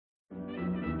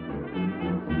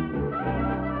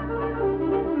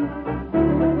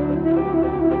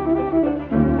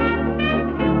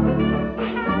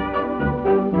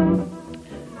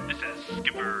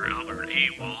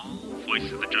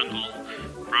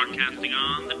broadcasting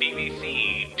on the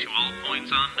DVC to all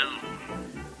points unknown.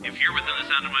 If you're within the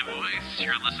sound of my voice,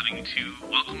 you're listening to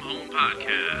Welcome Home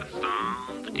Podcast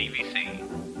on the DVC.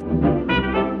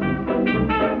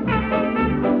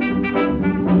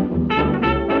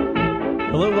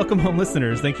 Hello, Welcome Home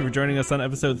listeners. Thank you for joining us on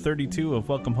episode 32 of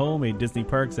Welcome Home, a Disney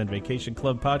Parks and Vacation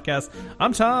Club podcast.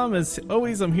 I'm Tom. As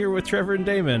always, I'm here with Trevor and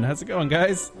Damon. How's it going,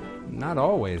 guys? Not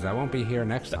always. I won't be here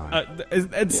next time.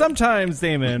 And sometimes,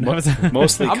 Damon.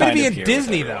 Mostly I'm going to be in in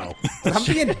Disney, though. I'm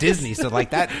being in Disney, so like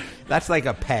that's like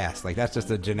a pass. Like, that's just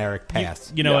a generic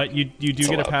pass. You know what? You do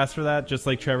get a pass for that, just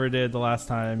like Trevor did the last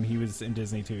time he was in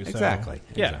Disney, too. So, Exactly.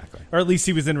 Yeah. Or at least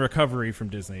he was in recovery from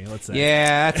Disney, let's say.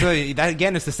 Yeah, that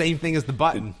again, it's the same thing as the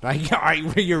button. Like,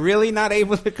 you're really not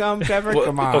able to come, Trevor? Well,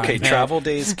 come on. Okay, travel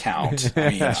days count.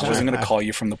 I mean, she wasn't going to call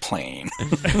you from the plane.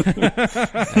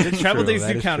 Travel days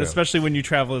do count, especially when you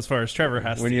travel as far as Trevor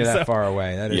has to. When you're that far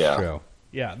away, that is true.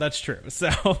 Yeah, that's true.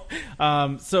 So,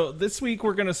 so this week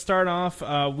we're going to start off.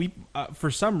 We for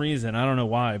some reason, I don't know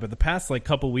why, but the past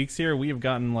couple weeks here, we have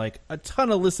gotten a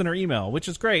ton of listener email, which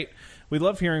is great. We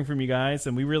love hearing from you guys,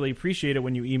 and we really appreciate it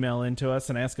when you email into us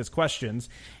and ask us questions.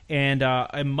 And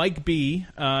Mike B,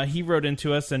 he wrote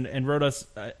into us and wrote us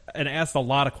and asked a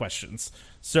lot of questions.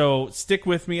 So stick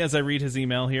with me as I read his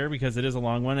email here because it is a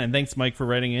long one. And thanks, Mike, for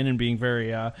writing in and being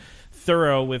very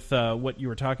thorough with what you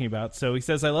were talking about. So he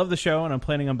says, I love the show, and I'm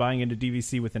planning on buying into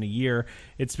DVC within a year.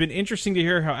 It's been interesting to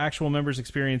hear how actual members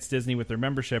experience Disney with their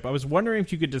membership. I was wondering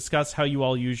if you could discuss how you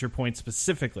all use your points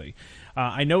specifically.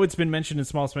 I know it's been mentioned in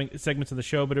small segments of the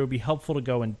show, but it would be helpful to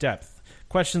go in depth.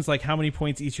 Questions like how many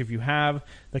points each of you have,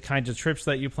 the kinds of trips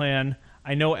that you plan.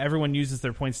 I know everyone uses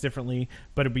their points differently,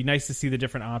 but it'd be nice to see the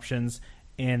different options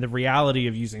and the reality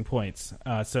of using points.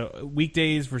 So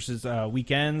weekdays versus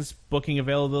weekends, booking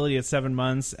availability at 7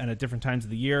 months and at different times of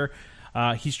the year.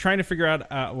 He's trying to figure out,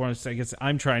 or I guess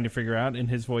I'm trying to figure out in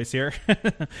his voice here,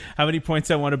 how many points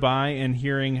I want to buy, and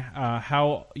hearing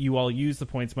how you all use the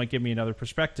points might give me another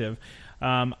perspective.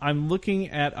 I'm looking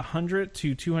at 100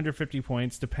 to 250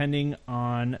 points depending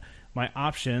on my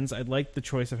options. I'd like the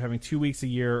choice of having 2 weeks a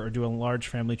year or do a large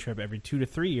family trip every 2 to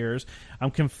 3 years.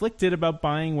 I'm conflicted about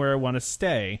buying where I want to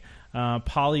stay,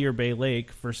 Poly or Bay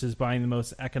Lake, versus buying the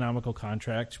most economical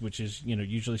contract, which is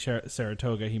usually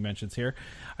Saratoga, he mentions here.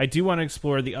 I do want to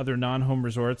explore the other non-home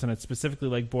resorts, and I'd specifically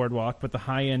like Boardwalk, but the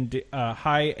end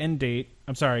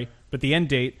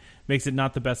date makes it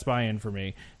not the best buy-in for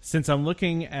me. Since I'm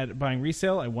looking at buying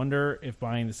resale, I wonder if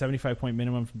buying the 75-point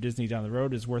minimum from Disney down the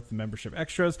road is worth the membership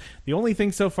extras. The only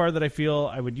thing so far that I feel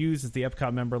I would use is the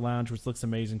Epcot member lounge, which looks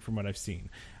amazing from what I've seen.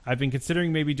 I've been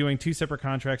considering maybe doing 2 separate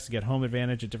contracts to get home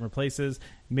advantage at different places,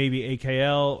 maybe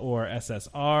AKL or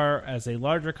SSR as a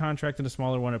larger contract and a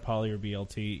smaller one at Poly or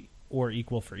BLT, or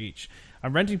equal for each.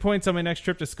 I'm renting points on my next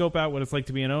trip to scope out what it's like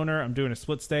to be an owner. I'm doing a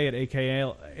split stay at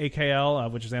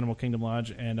AKL, which is Animal Kingdom Lodge,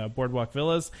 and Boardwalk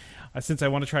Villas. Since I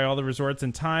want to try all the resorts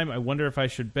in time, I wonder if I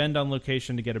should bend on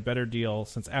location to get a better deal,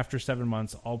 since after 7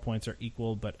 months, all points are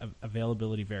equal, but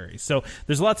availability varies. So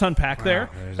there's a lot to unpack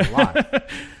there. There's a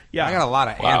lot. Yeah, I got a lot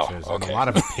of answers and a lot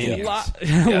of opinions.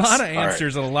 a lot of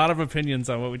answers and a lot of opinions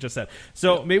on what we just said.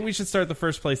 So maybe we should start the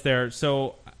first place there.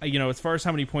 So, as far as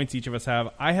how many points each of us have,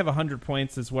 I have 100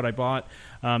 points is what I bought.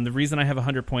 The reason I have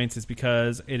 100 points is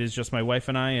because it is just my wife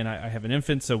and I have an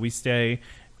infant, so we stay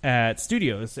at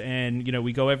studios, and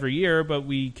we go every year, but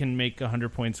we can make 100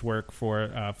 points work for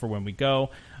when we go,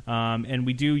 and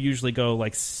we do usually go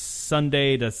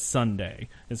Sunday to Sunday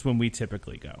is when we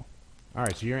typically go. All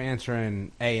right, so you're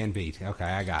answering A and B. Okay,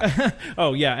 I got it.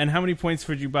 Oh, yeah, and how many points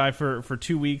would you buy for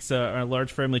 2 weeks, a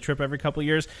large family trip every couple of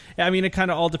years? I mean, it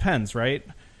kind of all depends, right?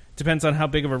 Depends on how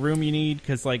big of a room you need,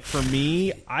 because for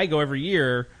me, I go every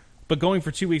year, but going for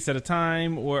 2 weeks at a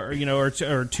time, or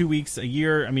 2 weeks a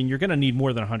year, I mean, you're going to need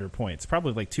more than 100 points,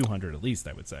 probably 200 at least,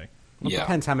 I would say. Well, it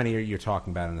depends how many you're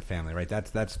talking about in the family, right?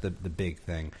 That's the big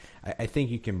thing. I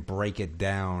think you can break it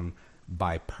down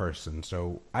by person.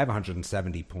 So I have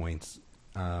 170 points.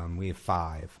 We have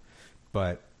 5,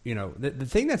 but the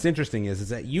thing that's interesting is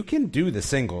that you can do the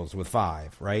singles with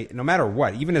 5, right? No matter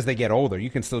what, even as they get older, you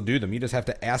can still do them. You just have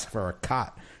to ask for a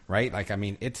cot, right?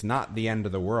 It's not the end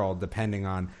of the world depending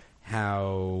on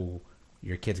how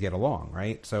your kids get along,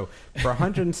 right? So for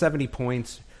 170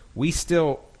 points, we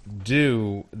still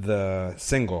do the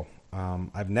single.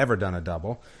 I've never done a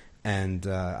double, and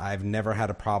I've never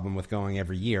had a problem with going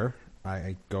every year.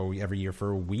 I go every year for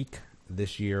a week.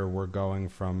 This year we're going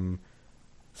from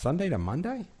Sunday to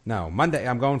Monday? No, Monday.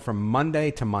 I'm going from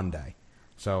Monday to Monday.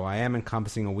 So I am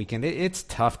encompassing a weekend. It's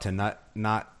tough to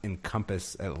not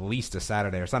encompass at least a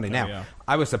Saturday or Sunday. Now,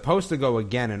 I was supposed to go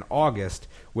again in August,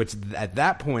 which at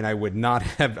that point I would not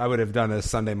have. I would have done a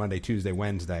Sunday, Monday, Tuesday,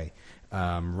 Wednesday,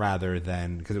 rather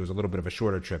than, because it was a little bit of a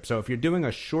shorter trip. So if you're doing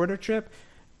a shorter trip,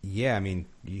 yeah, I mean,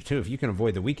 if you can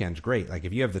avoid the weekends, great. Like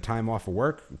if you have the time off of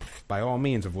work, by all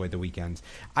means avoid the weekends.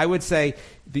 I would say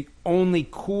the only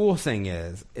cool thing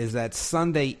is that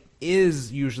Sunday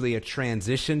is usually a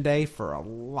transition day for a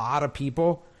lot of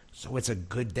people, so it's a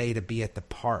good day to be at the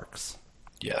parks.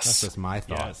 Yes. That's just my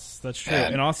thought. Yes, that's true.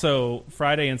 And also,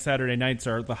 Friday and Saturday nights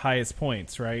are the highest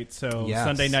points, right? So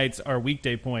Sunday nights are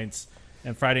weekday points,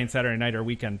 and Friday and Saturday night are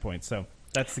weekend points. So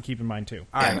that's to keep in mind, too.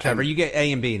 All right, Trevor, you get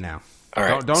A and B now. All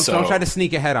right. Don't try to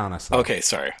sneak ahead on us. Though. Okay,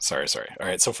 sorry. All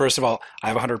right, so first of all, I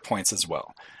have 100 points as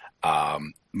well.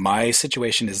 My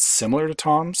situation is similar to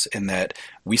Tom's in that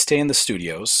we stay in the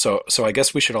studios. So I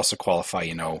guess we should also qualify,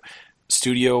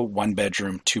 studio, 1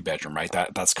 bedroom, 2 bedroom, right?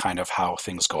 That's kind of how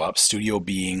things go up. Studio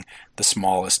being the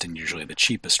smallest and usually the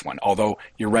cheapest one. Although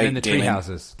you're right, and the tree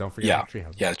houses. Don't forget the tree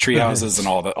houses. Yeah, tree houses and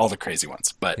all the crazy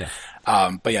ones. But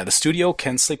the studio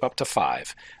can sleep up to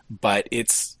 5, but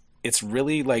it's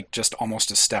really like just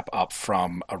almost a step up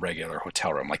from a regular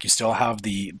hotel room. Like you still have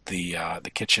the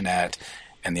kitchenette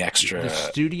and the extra. The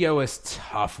studio is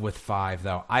tough with 5,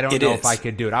 though. I don't know if I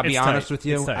could do it. I'll be honest with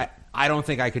you. I don't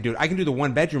think I could do it. I can do the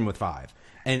 1 bedroom with 5,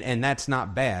 and that's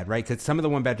not bad, right? Because some of the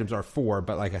 1 bedrooms are 4,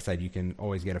 but like I said, you can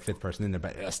always get a 5th person in there.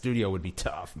 But a studio would be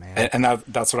tough, man. And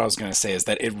that's what I was going to say is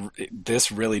that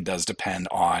this really does depend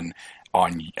on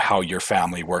how your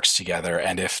family works together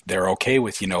and if they're okay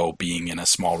with being in a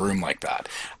small room like that.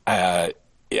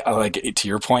 Like to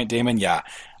your point, Damon. Yeah.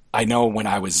 I know when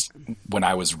I was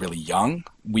really young,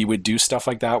 we would do stuff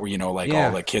like that where, all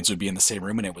the kids would be in the same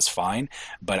room and it was fine.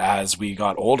 But as we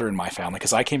got older in my family,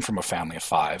 because I came from a family of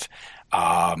 5,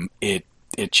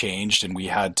 it changed and we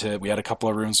had a couple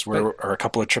of rooms or a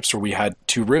couple of trips where we had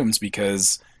 2 rooms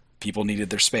because people needed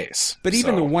their space. But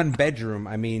even the 1 bedroom,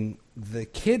 I mean, the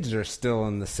kids are still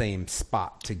in the same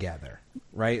spot together.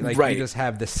 Right? Like you just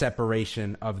have the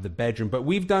separation of the bedroom. But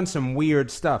we've done some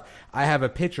weird stuff. I have a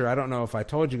picture, I don't know if I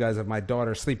told you guys, of my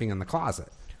daughter sleeping in the closet.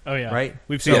 Oh, yeah. Right?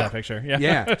 We've seen that picture. Yeah.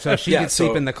 Yeah. So she could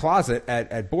sleep in the closet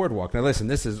at Boardwalk. Now, listen,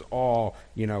 this is all,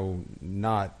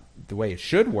 not the way it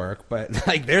should work, but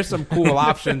like there's some cool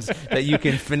options that you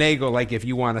can finagle, like if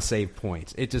you want to save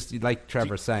points. It just, like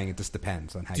Trevor's saying, it just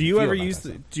depends on how you feel about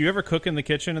that. Do you ever cook in the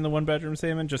kitchen in the 1 bedroom,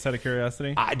 Damon, just out of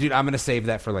curiosity? Dude, I'm going to save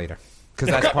that for later. Because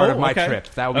that's part of my trip.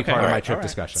 That will be part of my trip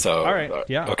discussion. So, all right,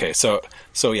 yeah. Okay, so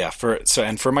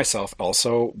for myself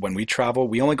also, when we travel,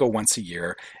 we only go once a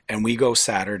year, and we go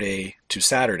Saturday to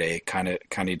Saturday. Kind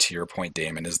of to your point,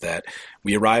 Damon, is that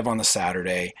we arrive on the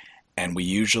Saturday, and we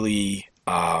usually,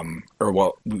 we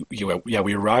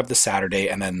arrive the Saturday,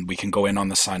 and then we can go in on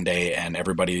the Sunday, and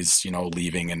everybody's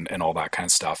leaving and all that kind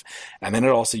of stuff, and then it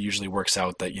also usually works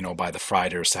out that by the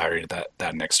Friday or Saturday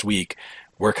that next week,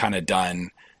 we're kind of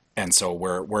done. And so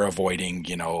we're avoiding,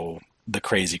 the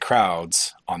crazy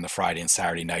crowds on the Friday and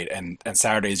Saturday night. And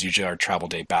Saturday is usually our travel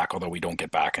day back, although we don't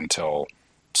get back until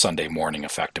Sunday morning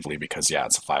effectively because,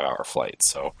 it's a 5-hour flight.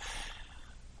 So,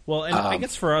 well, and I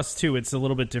guess for us, too, it's a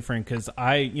little bit different because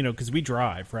because we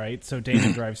drive, right? So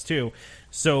Damon drives, too.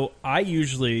 So I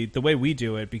usually, the way we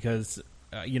do it, because,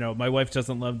 my wife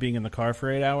doesn't love being in the car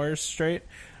for 8 hours straight.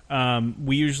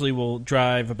 We usually will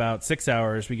drive about 6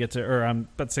 hours. We get to,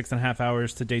 about 6.5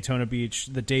 hours to Daytona Beach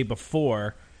the day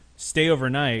before, stay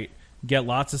overnight, get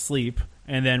lots of sleep,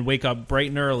 and then wake up bright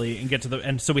and early and get to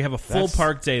and so we have a full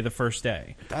park day the first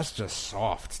day. That's just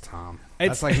soft, Tom.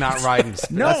 That's like not riding.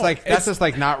 That's just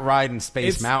like not riding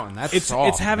Space Mountain. That's soft.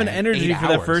 It's having energy for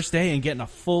that first day and getting a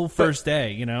full first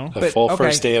day.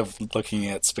 First day of looking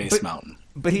at Space Mountain.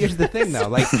 But here's the thing, though.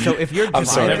 Like, so if you're I'm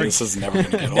sorry, this is never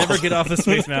going to get off. Never get off the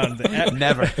Space Mountain.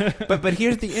 Never. But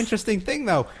here's the interesting thing,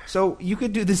 though. So you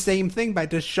could do the same thing by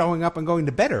just showing up and going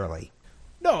to bed early.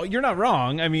 No, you're not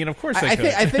wrong. I mean, of course I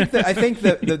could. I think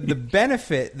the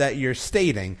benefit that you're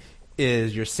stating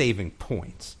is you're saving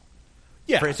points.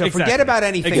 Yeah. So forget about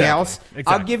anything else.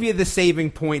 I'll give you the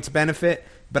saving points benefit,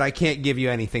 but I can't give you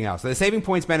anything else. The saving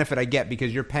points benefit I get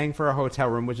because you're paying for a hotel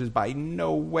room, which is by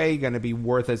no way going to be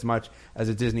worth as much as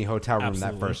a Disney hotel room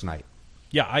that first night.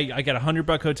 Yeah, I get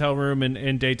 $100 hotel room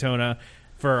in Daytona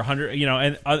for 100,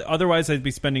 and otherwise I'd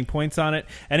be spending points on it,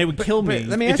 and it would kill me.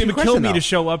 Let me ask it you a would kill question, me though. to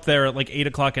show up there at like 8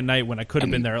 o'clock at night when I could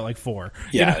have been there at like 4.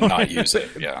 Yeah, not use it.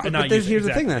 Yeah, but here's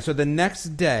the thing, then. So the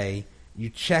next day, you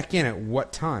check in at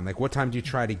what time? Like, what time do you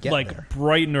try to get there? Like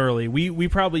bright and early. We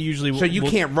probably usually so you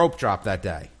can't rope drop that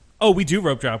day. Oh, we do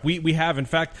rope drop. We have. In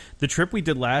fact, the trip we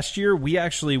did last year, we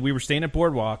were staying at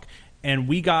Boardwalk, and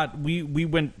we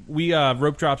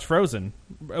rope drops Frozen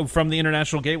from the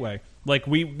International Gateway. Like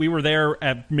we were there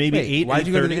at maybe 8. Why did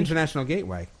you go to the International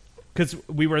Gateway? Because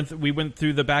we went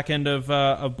through the back end of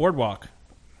Boardwalk.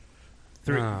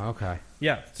 Oh, okay.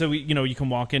 Yeah, so you can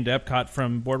walk into Epcot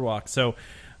from Boardwalk. So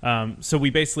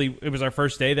we basically, it was our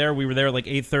first day there. We were there like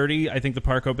 8:30. I think the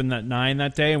park opened at 9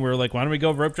 that day, and we were like, why don't we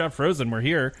go rope drop Frozen? We're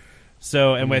here.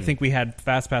 So, and I think we had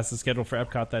fast passes scheduled for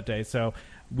Epcot that day. So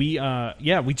we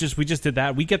just did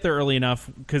that. We get there early enough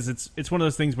because it's one of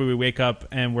those things where we wake up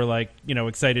and we're like,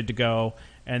 excited to go,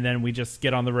 and then we just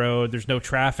get on the road. There's no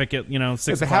traffic at 6 o'clock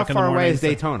in the morning. How far away is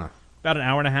Daytona? About an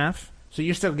hour and a half. So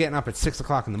you're still getting up at 6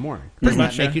 o'clock in the morning. Pretty Does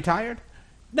much, that make you tired?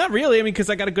 Not really. I mean,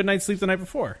 because I got a good night's sleep the night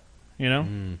before.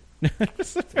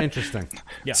 Interesting.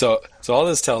 Yeah. So all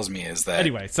this tells me is that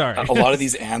anyway, sorry. a lot of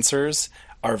these answers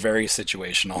are very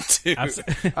situational to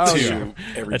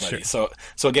everybody. So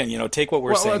again, take what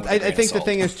we're saying. I think the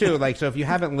thing is too, like, so if you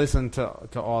haven't listened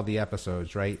to all the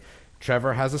episodes, right?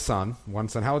 Trevor has a son, one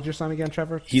son. How old's your son again,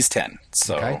 Trevor? He's 10.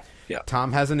 So okay. Yeah.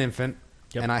 Tom has an infant,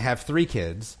 Yep. and I have 3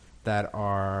 kids that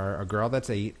are a girl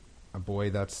that's 8, a boy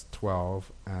that's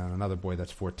 12, and another boy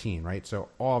that's 14. Right. So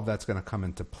all of that's going to come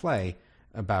into play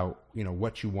about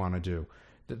what you want to do.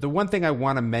 The one thing I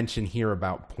want to mention here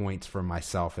about points for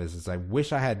myself is I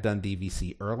wish I had done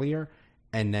DVC earlier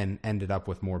and then ended up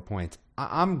with more points.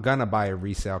 I'm going to buy a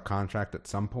resale contract at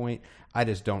some point. I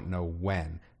just don't know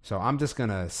when. So I'm just going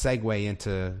to segue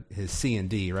into his C and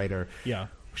D, right? Or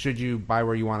should you buy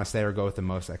where you want to stay or go with the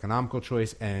most economical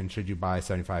choice? And should you buy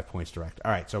 75 points direct?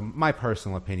 All right. So my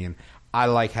personal opinion, I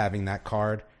like having that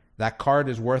card. That card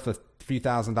is worth a few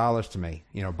 $1,000s to me,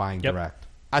 buying direct.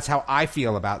 That's how I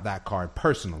feel about that card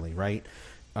personally, right?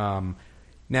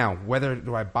 Now, whether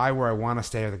do I buy where I want to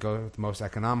stay or go with the most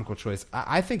economical choice,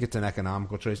 I think it's an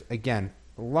economical choice. Again,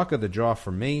 luck of the draw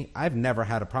for me. I've never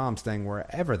had a problem staying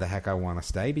wherever the heck I want to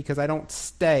stay because I don't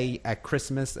stay at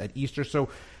Christmas, at Easter. So,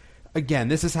 again,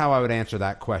 this is how I would answer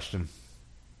that question.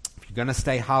 If you're going to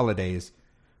stay holidays,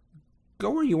 go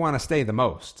where you want to stay the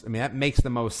most. I mean, that makes the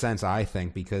most sense, I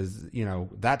think, because,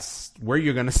 that's where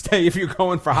you're going to stay if you're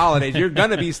going for holidays. You're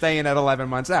going to be staying at 11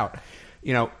 months out.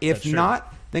 If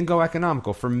not, then go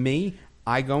economical. For me,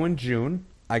 I go in June.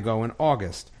 I go in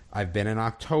August. I've been in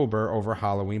October over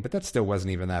Halloween, but that still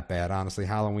wasn't even that bad. Honestly,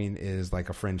 Halloween is like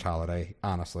a fringe holiday,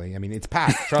 honestly. I mean, it's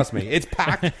packed. Trust me. It's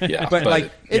packed.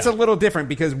 But it's a little different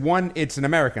because, one, it's an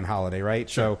American holiday, right?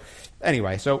 Sure. So,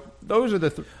 anyway, those are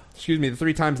the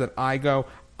 3 times that I go.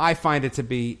 I find it to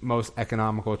be most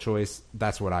economical choice.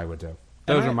 That's what I would do.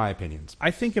 Those are my opinions.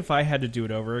 I think if I had to do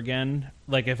it over again,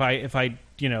 like if I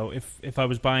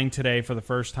was buying today for the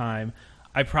first time,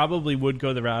 I probably would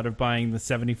go the route of buying the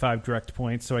 75 direct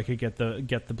points so I could get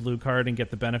the blue card and get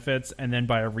the benefits, and then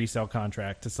buy a resale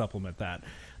contract to supplement that.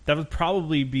 That would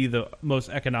probably be the most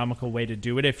economical way to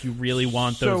do it if you really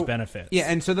want those benefits.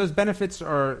 Yeah, and so those benefits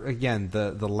are, again,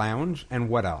 the lounge and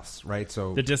what else, right?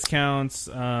 So the discounts.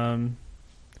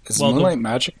 Is Moonlight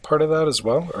Magic part of that as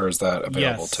well, or is that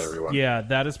available to everyone? Yeah,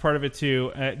 that is part of it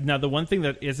too. Now, the one thing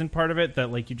that isn't part of it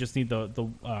that you just need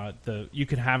the you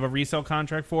could have a resale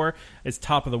contract for is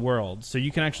Top of the World. So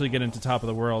you can actually get into Top of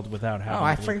the World without having. Oh,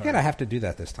 I forget I have to do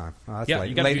that this time. Oh, that's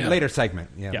later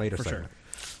segment. Yeah, later segment.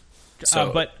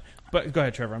 Sure. But go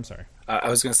ahead, Trevor. I'm sorry. I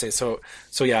was going to say, so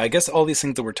yeah, I guess all these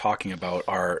things that we're talking about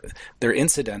they're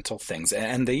incidental things.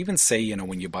 And they even say,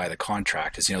 when you buy the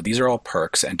contract is, these are all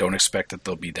perks and don't expect that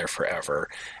they'll be there forever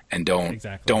and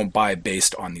don't buy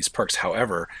based on these perks.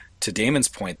 However, to Damon's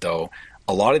point though,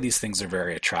 a lot of these things are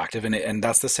very attractive. And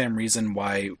that's the same reason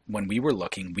why when we were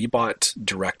looking, we bought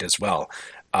direct as well.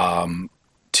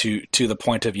 To the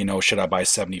point of, should I buy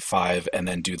 75 and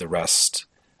then do the rest,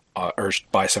 or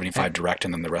buy 75 direct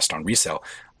and then the rest on resale?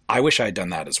 I wish I had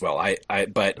done that as well.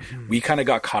 But we kind of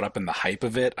got caught up in the hype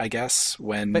of it, I guess.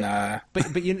 When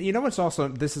but you know what's also,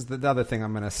 this is the other thing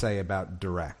I'm going to say about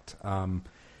direct. And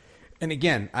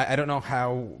again, I don't know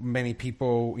how many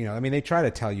people they try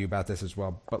to tell you about this as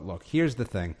well. But look, here's the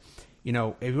thing.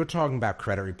 If we're talking about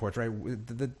credit reports, right?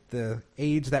 The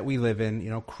age that we live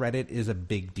in, credit is a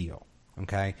big deal.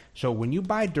 Okay, so when you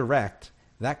buy direct,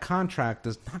 that contract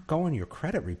does not go on your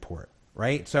credit report.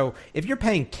 Right? So if you're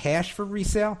paying cash for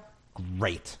resale,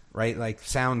 great, right?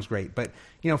 Sounds great. But,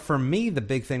 for me, the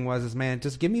big thing was, man,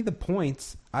 just give me the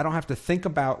points. I don't have to think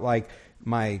about,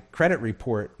 my credit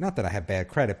report. Not that I have bad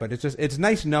credit, but it's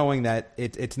nice knowing that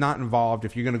it's not involved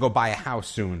if you're going to go buy a house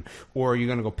soon, or you're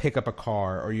going to go pick up a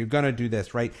car, or you're going to do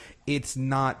this, right? It's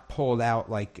not pulled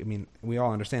out like, I mean, we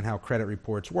all understand how credit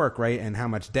reports work, right? And how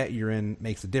much debt you're in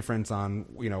makes a difference on,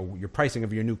 your pricing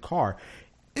of your new car.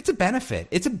 It's a benefit.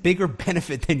 It's a bigger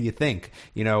benefit than you think.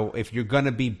 If you're going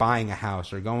to be buying a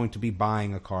house or going to be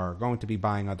buying a car or going to be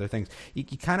buying other things, you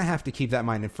kind of have to keep that in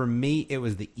mind. And for me, it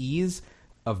was the ease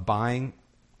of buying,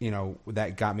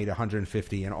 that got me to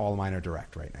 150, and all of mine are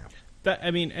direct right now.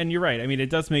 And you're right. I mean, it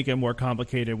does make it more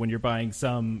complicated when you're buying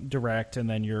some direct, and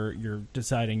then you're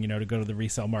deciding, to go to the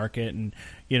resale market and,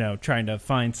 trying to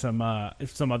find some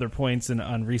other points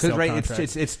on resale contracts.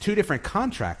 Because it's two different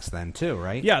contracts then too,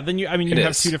 right? Yeah. Then you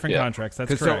have two different contracts.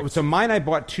 That's correct. So mine I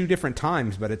bought two different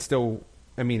times, but it's still.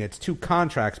 I mean, it's two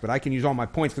contracts, but I can use all my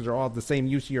points because they're all the same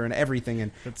use year and everything,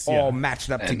 and all matched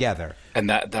up together. And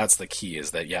that's the key,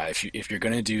 is that if you're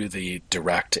going to do the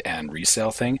direct and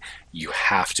resale thing, you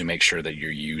have to make sure that you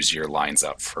use your lines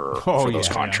up for those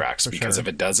contracts, because if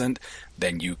it doesn't,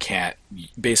 then you can't.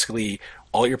 Basically,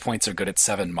 all your points are good at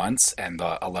 7 months, and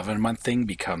the 11-month thing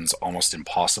becomes almost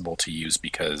impossible to use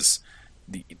because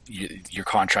your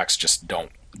contracts just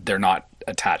don't. They're not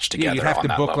attached together. You have to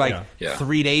book level.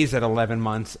 3 days at 11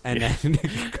 months and then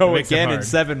go again in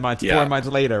 7 months, 4 months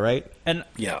later, right? And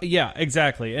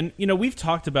exactly. And we've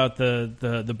talked about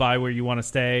the buy where you want to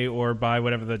stay or buy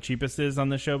whatever the cheapest is on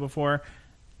the show before.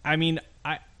 I mean,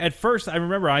 at first I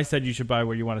remember I said you should buy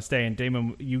where you want to stay, and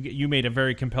Damon, you made a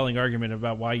very compelling argument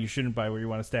about why you shouldn't buy where you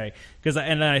want to stay. And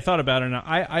then I thought about it, and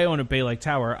I own a Bay Lake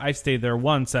Tower. I've stayed there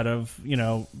once out of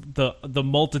the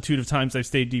multitude of times I've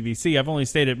stayed DVC. I've only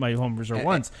stayed at my home resort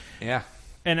once. Yeah.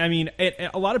 And I mean,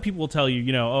 a lot of people will tell you,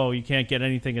 you can't get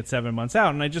anything at 7 months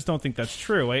out, and I just don't think that's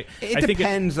true. I think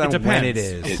depends on when it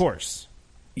is, of course.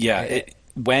 Yeah.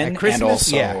 When and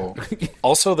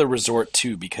also the resort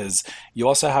too, because you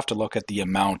also have to look at the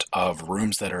amount of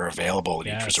rooms that are available at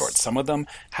each resort. Some of them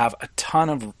have a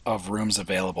ton of rooms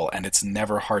available, and it's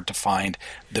never hard to find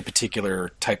the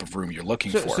particular type of room you're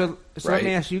looking for. So let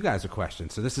me ask you guys a question.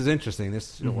 So this is interesting.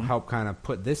 This will help kind of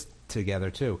put this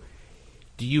together too.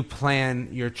 Do you plan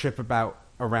your trip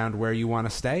around where you want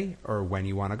to stay or when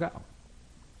you want to go?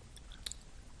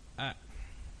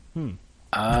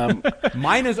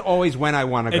 Mine is always when I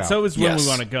want to go. It's always when we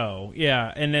want to go.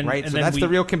 Yeah, and then right. And so then that's the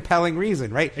real compelling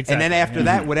reason, right? Exactly. And then after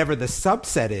that, whatever the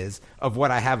subset is of what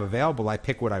I have available, I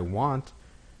pick what I want.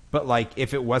 But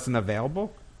if it wasn't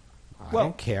available, I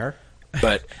don't care.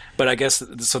 But I guess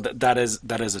so that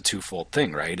is a twofold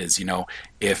thing, right? Is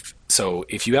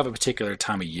if you have a particular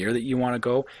time of year that you want to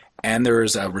go, and there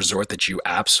is a resort that you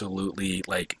absolutely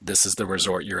like, this is the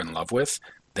resort you're in love with,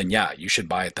 then you should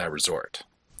buy at that resort.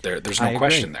 There's no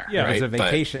question there. Yeah, right? It's a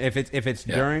vacation. If it's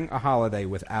during a holiday,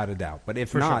 without a doubt. But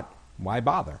if not, why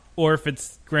bother? Or if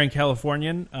it's Grand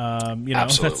Californian,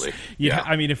 absolutely.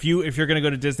 I mean, if you're going to go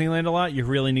to Disneyland a lot, you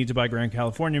really need to buy Grand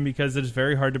Californian because it is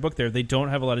very hard to book there. They don't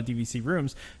have a lot of DVC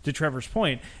rooms. To Trevor's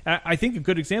point, I think a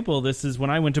good example of this is when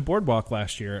I went to Boardwalk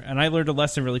last year, and I learned a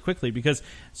lesson really quickly because,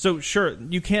 sure,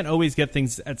 you can't always get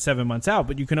things at 7 months out,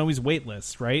 but you can always wait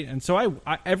list, right? And so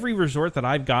every resort that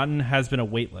I've gotten has been a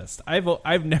wait list.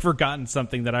 I've never gotten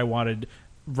something that I wanted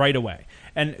right away,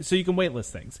 and so you can wait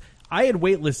list things. I had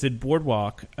waitlisted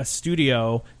Boardwalk, a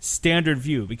studio, standard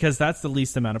view, because that's the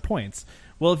least amount of points.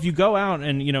 Well, if you go out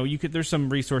and, there's some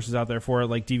resources out there for it,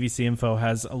 like DVC Info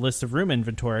has a list of room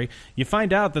inventory. You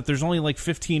find out that there's only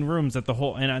 15 rooms at the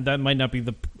whole, and that might not be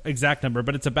the exact number,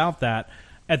 but it's about that,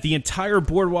 at the entire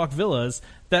Boardwalk villas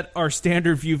that are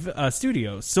standard view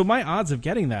studios. So my odds of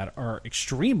getting that are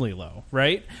extremely low,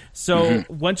 right? So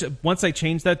once I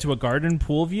changed that to a garden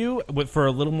pool view for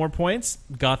a little more points,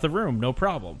 got the room, no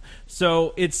problem.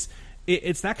 So it's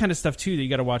that kind of stuff too that you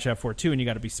got to watch out for too, and you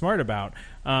got to be smart about.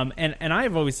 And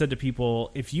I've always said to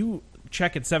people, if you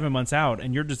check it 7 months out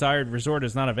and your desired resort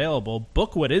is not available,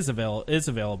 book what is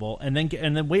available, and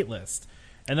then wait list,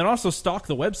 and then also stalk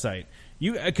the website.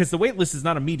 Because the wait list is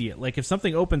not immediate. Like if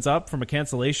something opens up from a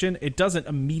cancellation, it doesn't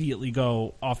immediately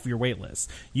go off your wait list.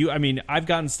 I've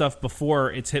gotten stuff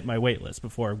before it's hit my wait list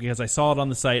before because I saw it on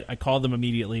the site, I called them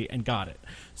immediately and got it.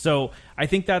 So I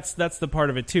think that's the part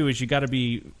of it too, is you got to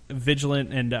be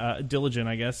vigilant and diligent,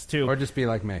 I guess, too. Or just be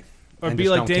like me. Or be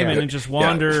like Damon and just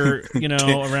wander,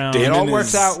 around. It all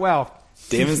works out well.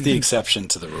 Damon's the exception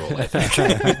to the rule, I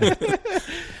think.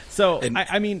 So, go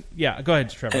ahead,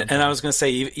 Trevor. And I was going to say,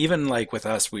 even like with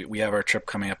us, we have our trip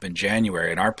coming up in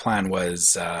January, and our plan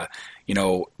was,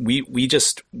 we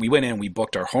went in, we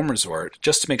booked our home resort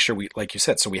just to make sure like you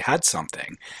said, so we had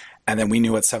something. And then we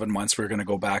knew at 7 months we were going to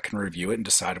go back and review it and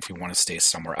decide if we want to stay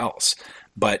somewhere else.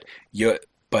 but you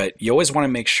always want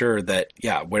to make sure that,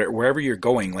 yeah, wherever you're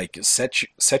going, like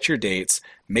set your dates,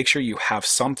 make sure you have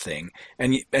something,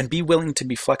 and be willing to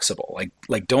be flexible.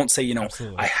 Like don't say,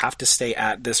 Absolutely. I have to stay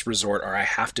at this resort, or I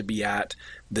have to be at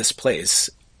this place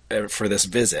for this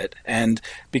visit. And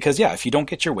because, yeah, if you don't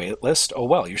get your wait list, oh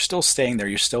well, you're still staying there,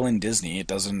 you're still in Disney. It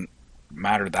doesn't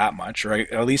matter that much,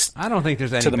 right? At least I don't think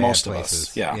there's any to the bad most places. of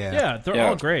us. Yeah. Yeah, they're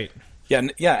all great.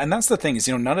 Yeah, and that's the thing is,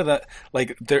 none of that,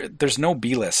 like there's no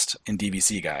B list in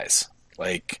DVC, guys.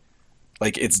 Like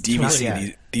it's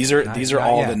DVC. These are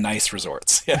all the nice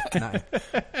resorts. Yeah.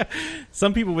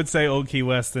 Some people would say Old Key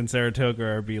West and Saratoga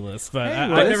are B-list, but I've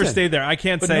listen. never stayed there. I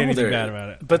can't say anything bad about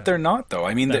it. But they're not, though.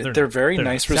 I mean, they're very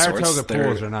nice resorts. Saratoga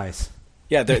pools are nice.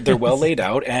 Yeah, they're well laid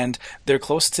out, and they're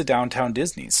close to downtown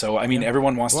Disney. So, I mean,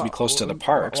 everyone wants to be close to the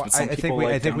parks, but some people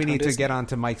I think we need Disney. to get on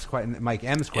to Mike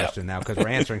M's question now, because we're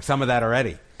answering some of that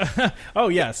already. Oh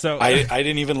yeah, so I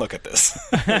didn't even look at this.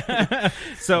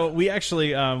 So we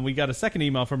actually we got a second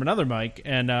email from another Mike,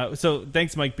 and so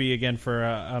thanks Mike B again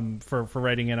for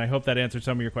writing in. I hope that answered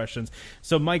some of your questions.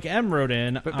 So Mike M wrote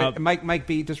in, but Mike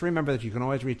B, just remember that you can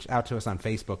always reach out to us on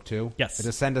Facebook too. Yes,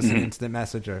 just send us an instant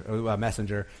message or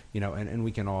messenger, and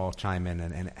we can all chime in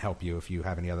and help you if you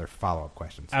have any other follow-up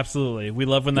questions. Absolutely, we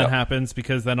love when that happens,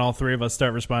 because then all three of us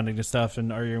start responding to stuff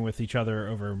and arguing with each other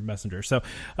over Messenger. So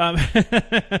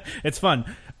it's fun.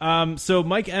 So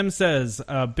Mike M says,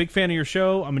 big fan of your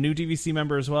show. I'm a new DVC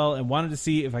member as well, and wanted to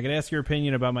see if I could ask your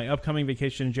opinion about my upcoming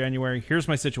vacation in January. Here's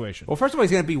my situation. Well, first of all,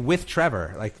 he's going to be with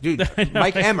Trevor. Like, dude,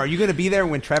 Mike M, are you going to be there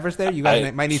when Trevor's there? You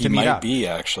guys might need to meet up. He might be,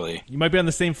 actually. You might be on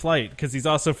the same flight, because he's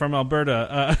also from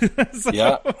Alberta.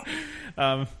 Yeah.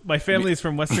 My family is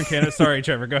from Western Canada. Sorry,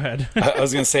 Trevor, go ahead. I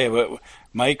was going to say,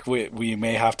 Mike, we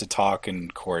may have to talk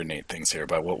and coordinate things here,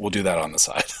 but we'll do that on the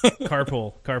side.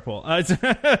 Carpool.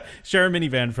 Share a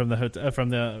minivan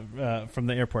from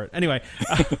the airport. Anyway,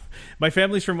 my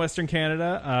family's from Western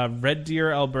Canada, Red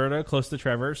Deer, Alberta, close to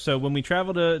Trevor. So when we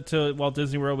travel to Walt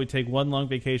Disney World, we take one long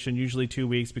vacation, usually 2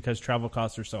 weeks, because travel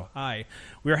costs are so high.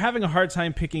 We are having a hard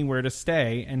time picking where to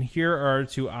stay, and here are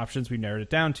two options we narrowed it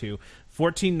down to: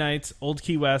 14 nights, Old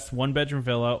Key West, 1-bedroom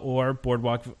villa, or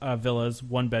Boardwalk Villas,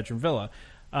 1-bedroom villa.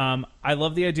 I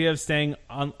love the idea of staying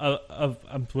on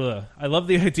I love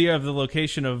the idea of the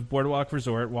location of Boardwalk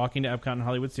Resort, walking to Epcot and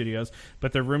Hollywood Studios,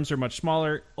 but their rooms are much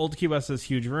smaller. Old Key West has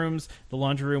huge rooms. The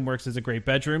laundry room works as a great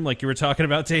bedroom, like you were talking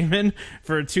about, Damon,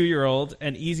 for a 2-year-old,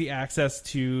 and easy access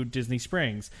to Disney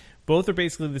Springs. Both are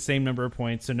basically the same number of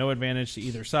points, so no advantage to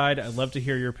either side. I'd love to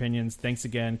hear your opinions. Thanks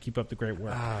again. Keep up the great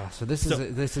work. So this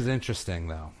is interesting,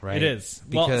 though, right? It is.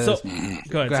 Because,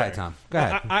 go ahead, Tom. Go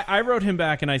ahead. I wrote him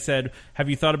back and I said, have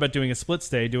you thought about doing a split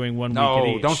stay, doing 1 week at No,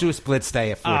 each? don't do a split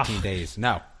stay at 14 days.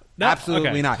 No, absolutely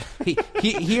okay. not.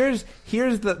 Here's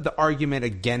the argument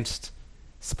against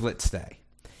split stay.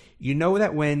 You know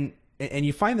that when... And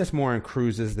you find this more on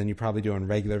cruises than you probably do on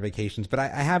regular vacations, but I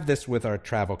have this with our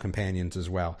travel companions as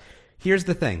well. Here's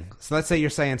the thing. So let's say you're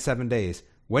saying 7 days.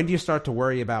 When do you start to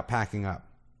worry about packing up?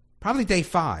 Probably day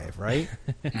 5, right?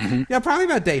 Yeah, probably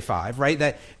about day 5, right?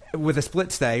 That with a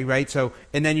split stay, right? So,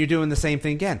 and then you're doing the same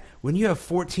thing again. When you have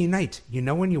 14 nights, you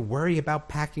know when you worry about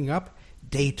packing up?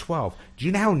 Day 12. Do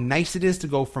you know how nice it is to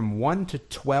go from 1 to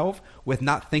 12 with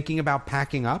not thinking about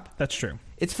packing up? That's true.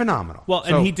 It's phenomenal. Well,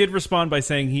 and he did respond by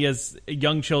saying he has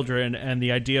young children, and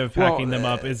the idea of packing them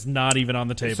up is not even on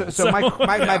the table. So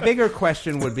my bigger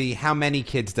question would be, how many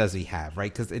kids does he have,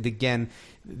 right? Because, again,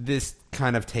 this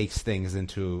kind of takes things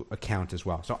into account as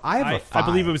well. So I have 5. I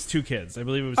believe it was 2 kids.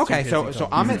 Okay, so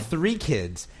I'm at 3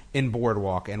 kids in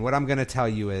Boardwalk, and what I'm going to tell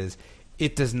you is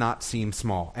it does not seem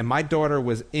small. And my daughter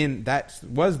was in, that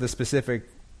was the specific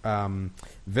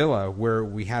villa where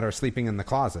we had her sleeping in the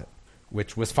closet,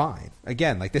 which was fine.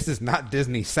 Again, like, this is not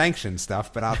Disney sanctioned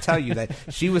stuff, but I'll tell you that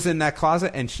she was in that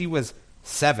closet and she was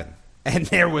 7, and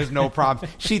there was no problem.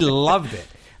 She loved it.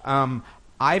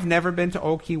 I've never been to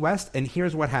Old Key West, and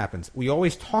here's what happens. We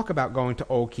always talk about going to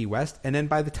Old Key West, and then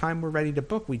by the time we're ready to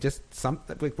book, we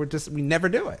never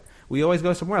do it. We always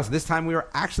go somewhere else. This time we were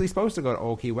actually supposed to go to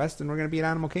Old Key West, and we're going to be at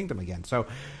Animal Kingdom again. So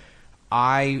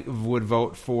I would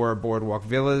vote for Boardwalk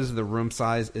Villas. The room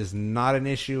size is not an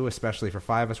issue, especially for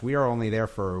 5 of us. We are only there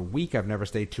for a week. I've never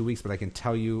stayed 2 weeks, but I can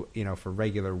tell you, for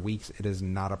regular weeks, it is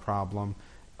not a problem.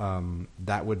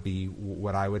 That would be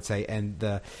what I would say. And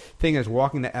the thing is,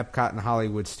 walking to Epcot and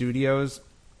Hollywood Studios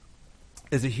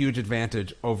is a huge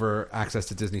advantage over access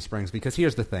to Disney Springs, because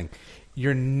here's the thing.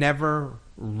 You're never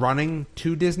running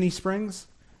to Disney Springs.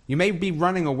 You may be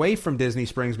running away from Disney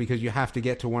Springs because you have to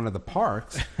get to one of the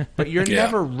parks, but you're Yeah.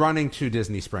 never running to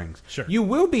Disney Springs. Sure. You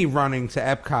will be running to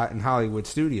Epcot and Hollywood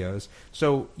Studios,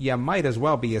 so you might as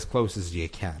well be as close as you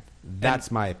can.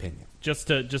 That's my opinion. Just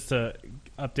to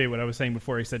update what I was saying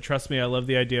before, he said, "Trust me, I love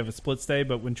the idea of a split stay,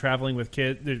 but when traveling with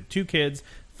kids, there are 2 kids,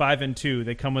 5 and 2,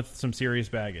 they come with some serious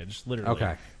baggage, literally."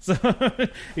 Okay. So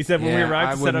he said, when we Yeah, arrive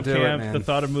I to set wouldn't up do it, camp, man. the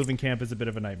thought of moving camp is a bit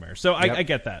of a nightmare. So Yep. I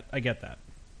get that. I get that.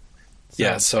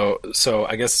 Yeah, so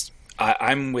I guess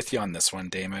I'm with you on this one,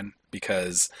 Damon,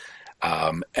 because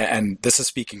and this is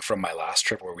speaking from my last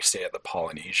trip where we stayed at the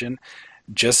Polynesian.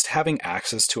 Just having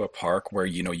access to a park where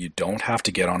you don't have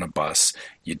to get on a bus,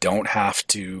 you don't have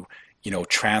to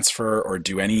transfer or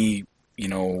do any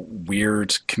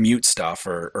weird commute stuff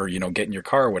or get in your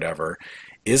car or whatever,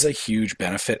 is a huge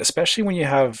benefit, especially when you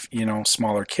have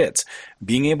smaller kids.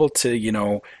 Being able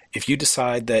to if you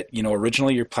decide that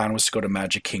originally your plan was to go to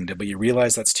Magic Kingdom, but you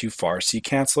realize that's too far, so you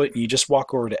cancel it and you just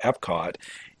walk over to Epcot,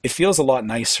 it feels a lot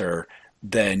nicer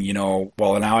than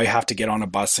well, now I have to get on a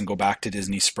bus and go back to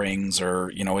Disney Springs,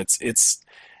 or it's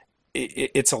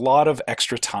a lot of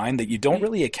extra time that you don't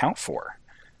really account for.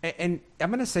 And I'm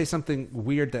going to say something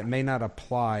weird that may not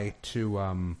apply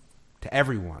to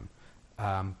everyone,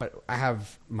 but I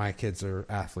have my kids are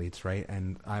athletes, right?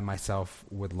 And I myself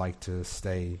would like to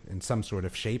stay in some sort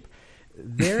of shape.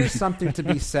 There's something to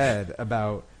be said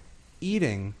about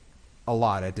eating a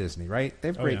lot at Disney, right? They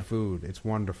have great yeah. food. It's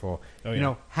wonderful. Oh,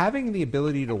 yeah. Having the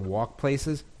ability to walk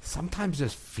places sometimes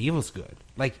just feels good.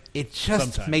 Like, it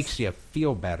just Sometimes. makes you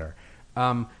feel better.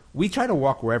 We try to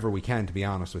walk wherever we can, to be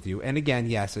honest with you. And again,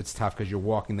 yes, it's tough because you're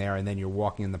walking there and then you're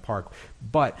walking in the park.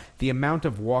 But the amount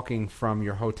of walking from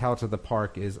your hotel to the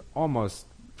park is almost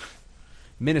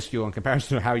minuscule in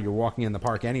comparison to how you're walking in the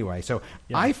park anyway. So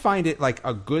Yeah. I find it like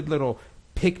a good little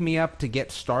pick-me-up to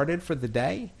get started for the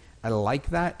day. I like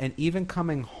that. And even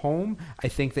coming home, I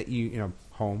think that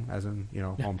home as in,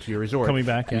 home to your resort. Coming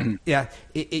back, yeah.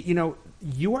 Yeah.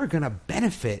 You are going to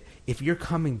benefit if you're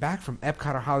coming back from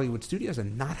Epcot or Hollywood Studios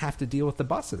and not have to deal with the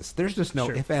buses. There's just no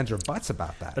Sure. ifs, ands, or buts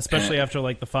about that. Especially after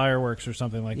like the fireworks or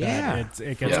something like Yeah. that.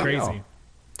 It gets Yeah. crazy.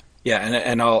 Yeah,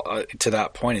 and I'll to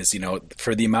that point is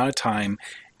for the amount of time,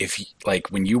 if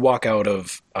when you walk out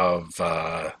of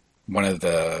one of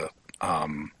the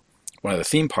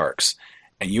theme parks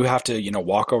and you have to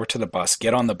walk over to the bus,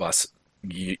 get on the bus,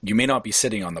 you may not be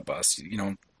sitting on the bus.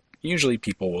 Usually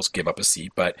people will give up a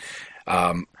seat, but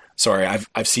sorry,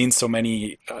 I've seen so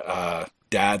many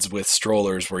dads with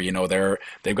strollers where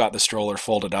they've got the stroller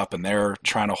folded up and they're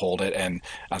trying to hold it. And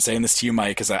I'm saying this to you,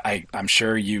 Mike, because I'm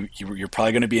sure you're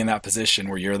probably going to be in that position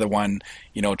where you're the one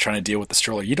trying to deal with the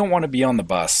stroller. You don't want to be on the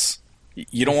bus.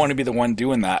 You don't want to be the one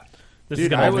doing that. This is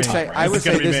Dude, gonna I be would me. say This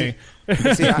is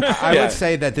me. See, I Yeah. would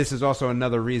say that this is also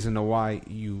another reason to why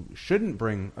you shouldn't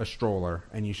bring a stroller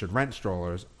and you should rent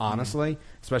strollers, honestly,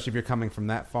 especially if you're coming from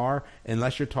that far,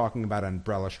 unless you're talking about an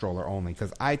umbrella stroller only.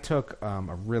 Because I took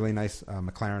a really nice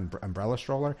McLaren umbrella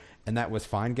stroller, and that was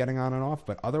fine getting on and off,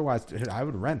 but otherwise, dude, I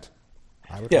would rent.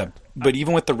 Yeah, but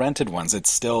even with the rented ones, it's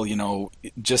still,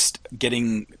 just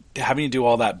having to do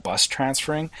all that bus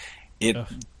transferring, it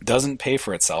doesn't pay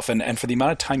for itself. And for the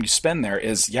amount of time you spend there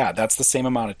that's the same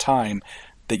amount of time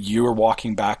that you are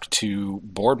walking back to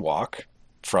Boardwalk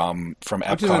from Epcot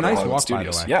Which is a nice or Hollywood walk, by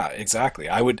the Studios. way. Yeah, exactly.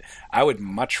 I would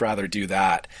much rather do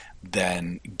that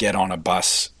than get on a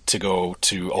bus to go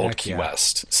to Old Key yeah.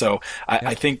 West. So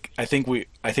I think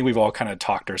we've all kind of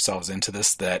talked ourselves into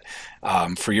this, that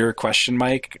for your question,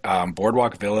 Mike,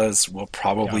 Boardwalk Villas will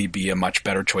probably be a much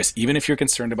better choice, even if you're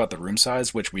concerned about the room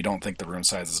size, which we don't think the room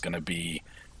size is going to be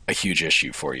a huge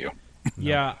issue for you.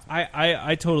 Yeah,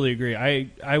 I totally agree.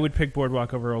 I would pick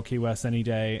Boardwalk over Old Key West any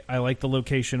day. I like the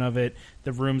location of it.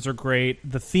 The rooms are great.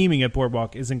 The theming at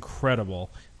Boardwalk is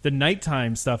incredible. The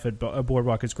nighttime stuff at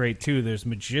Boardwalk is great, too. There's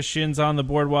magicians on the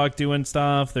boardwalk doing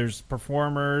stuff. There's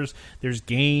performers. There's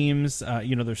games.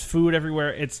 There's food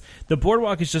everywhere. The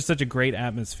boardwalk is just such a great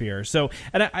atmosphere. So,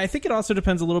 and I think it also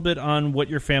depends a little bit on what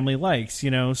your family likes,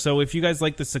 So if you guys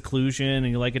like the seclusion and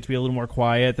you like it to be a little more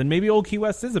quiet, then maybe Old Key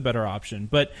West is a better option.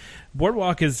 But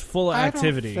Boardwalk is full of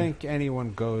activity. I don't think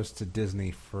anyone goes to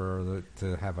Disney to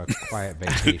have a quiet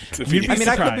vacation. You'd be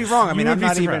I could be wrong. You would I'm be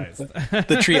not surprised. even...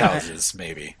 The tree houses,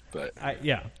 maybe. But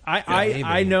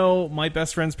I know my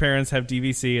best friend's parents have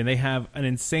DVC and they have an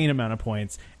insane amount of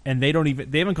points, and they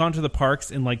haven't gone to the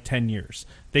parks in like 10 years.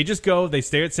 They just go, they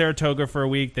stay at Saratoga for a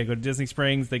week, they go to Disney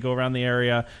Springs, they go around the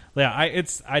area. Yeah,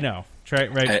 I know.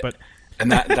 Right, but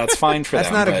And that's fine for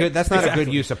them. That's not a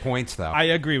good use of points, though. I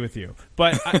agree with you,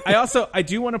 but I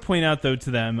do want to point out though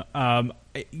to them.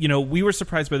 We were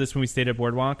surprised by this when we stayed at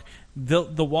Boardwalk.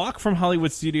 The walk from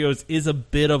Hollywood Studios is a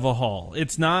bit of a haul.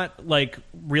 It's not like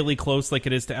really close like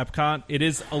it is to Epcot. It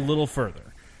is a little further.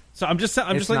 So I'm just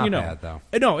letting you know. Bad, though.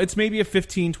 No, it's maybe a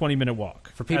 15-20 minute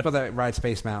walk. For people that ride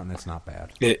Space Mountain, it's not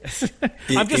bad.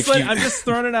 I'm just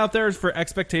throwing it out there for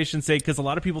expectation's sake because a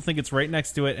lot of people think it's right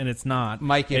next to it and it's not.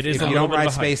 Mike, if you don't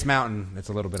ride Space Mountain, it's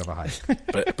a little bit of a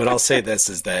hike. But I'll say this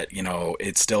is that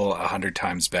it's still 100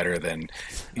 times better than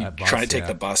trying to take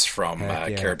the bus from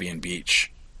Caribbean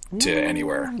Beach to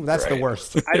anywhere. That's the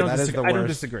worst. I don't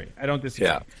disagree.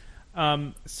 Yeah.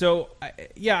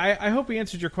 I hope we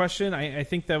answered your question. I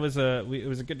think that was it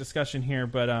was a good discussion here,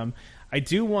 but I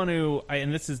do want to,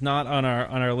 and this is not on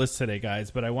our list today,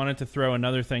 guys, but I wanted to throw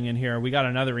another thing in here. We got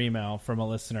another email from a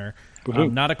listener,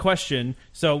 not a question.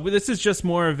 So this is just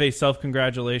more of a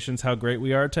self-congratulations, how great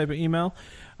we are type of email.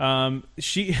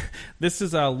 This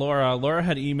is Laura. Laura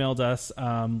had emailed us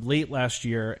late last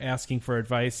year asking for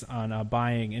advice on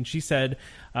buying, and she said,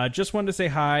 just wanted to say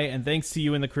hi and thanks to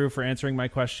you and the crew for answering my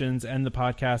questions and the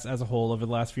podcast as a whole over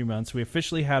the last few months. We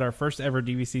officially had our first ever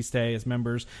DVC stay as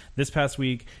members this past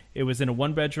week. It was in a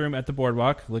one-bedroom at the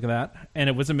Boardwalk. Look at that. And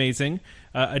it was amazing.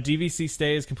 A DVC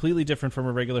stay is completely different from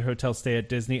a regular hotel stay at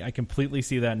Disney. I completely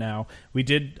see that now. We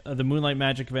did the Moonlight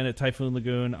Magic event at Typhoon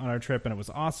Lagoon on our trip, and it was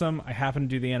awesome. I happened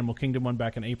to do the Animal Kingdom one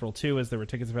back in April, too, as there were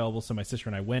tickets available, so my sister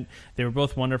and I went. They were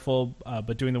both wonderful,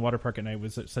 but doing the water park at night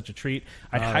was such a treat.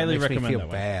 I'd highly recommend that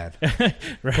one. Bad.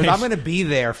 Because I'm going to be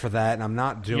there for that, and I'm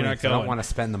not doing it. I don't want to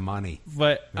spend the money.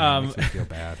 But it makes me feel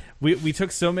bad. We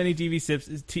took so many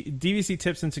DVC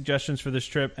tips and suggestions for this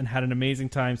trip and had an amazing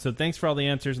time. So thanks for all the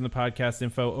answers and the podcast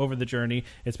info over the journey.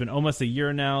 It's been almost a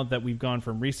year now that we've gone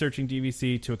from researching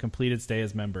DVC to a completed stay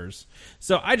as members.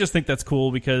 So I just think that's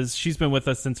cool because she's been with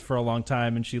us for a long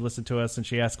time, and she listened to us and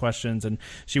she asked questions, and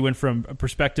she went from a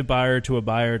prospective buyer to a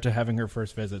buyer to having her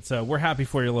first visit. So we're happy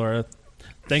for you, Laura.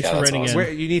 Thanks for writing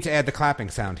in. You need to add the clapping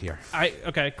sound here.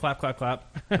 Okay, clap, clap,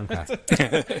 clap.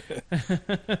 Okay.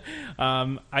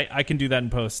 I can do that in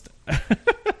post.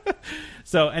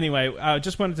 So anyway,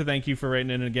 just wanted to thank you for writing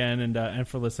in again and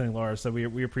for listening, Laura. So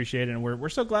we appreciate it, and we're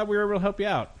so glad we were able to help you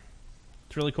out.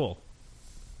 It's really cool.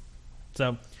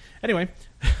 So anyway.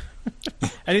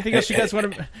 Anything else you guys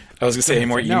want to? I was going to say, any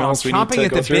more emails we need to go through?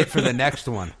 I'm chomping at the bit for the next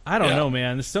one. I don't know,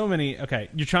 man. There's so many. Okay,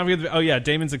 you're chomping at the bit. Oh, yeah,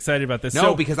 Damon's excited about this.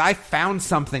 No, because I found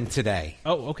something today.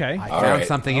 Oh, okay. I found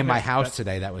something in my house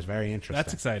today that was very interesting.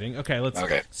 That's exciting. Okay, let's.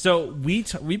 Okay. So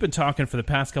we've been talking for the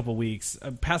past couple weeks,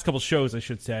 past couple shows, I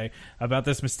should say, about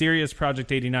this mysterious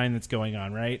Project 89 that's going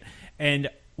on, right? And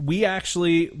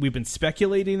we've been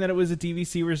speculating that it was a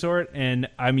DVC resort, and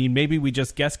I mean, maybe we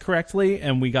just guessed correctly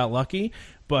and we got lucky,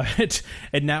 but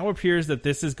it now appears that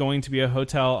this is going to be a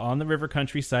hotel on the River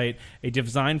Country site. A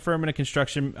design firm and a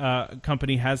construction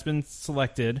company has been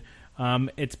selected.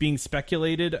 It's being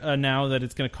speculated now that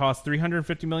it's going to cost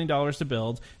 $350 million to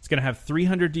build. It's going to have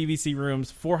 300 DVC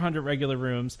rooms, 400 regular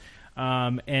rooms.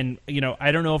 And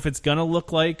I don't know if it's gonna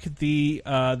look like the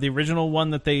original one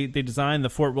that they designed, the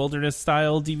Fort Wilderness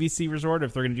style DVC resort,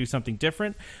 if they're gonna do something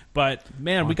different. But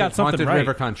man, we got something haunted right.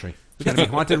 River Country. It's gonna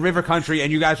be Haunted River Country,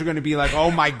 and you guys are gonna be like,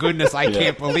 "Oh my goodness, I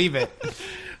can't believe it."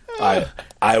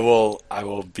 I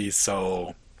will be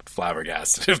so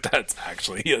flabbergasted if that's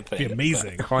actually a thing. It'd be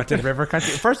amazing. Haunted River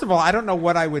Country. First of all, I don't know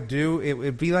what I would do. It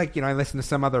would be like, I listen to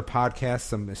some other podcasts,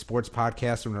 some sports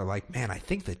podcasts, and they're like, man, I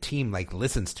think the team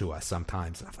listens to us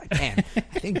sometimes. And I'm like, man,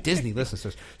 I think Disney listens to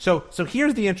us. So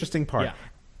here's the interesting part. Yeah.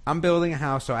 I'm building a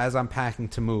house, so as I'm packing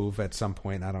to move at some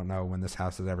point, I don't know when this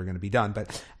house is ever going to be done,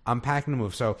 but I'm packing to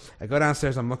move. So I go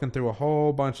downstairs, I'm looking through a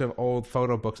whole bunch of old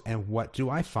photo books, and what do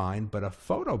I find but a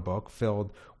photo book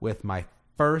filled with my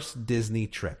first Disney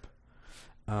trip.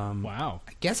 Wow.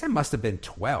 I guess I must have been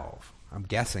 12. I'm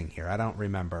guessing here. I don't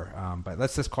remember. But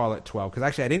let's just call it 12. Because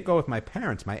actually I didn't go with my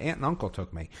parents. My aunt and uncle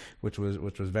took me, which was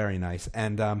very nice.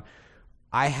 And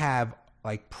I have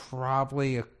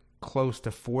probably close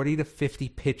to 40 to 50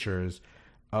 pictures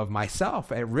of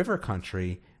myself at River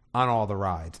Country on all the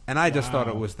rides. And I just thought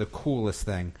it was the coolest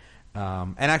thing.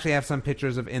 And actually I have some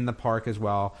pictures of in the park as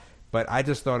well. But I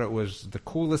just thought it was the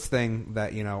coolest thing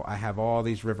that, I have all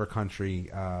these River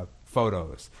Country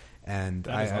photos. And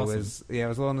I was a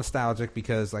little nostalgic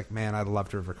because, man, I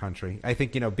loved River Country. I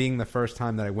think, being the first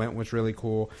time that I went was really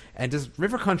cool. And just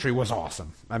River Country was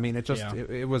awesome. I mean, it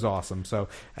was awesome. So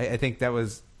I think that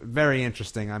was very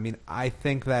interesting. I mean, I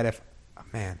think that if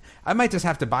man, I might just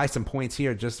have to buy some points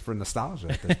here just for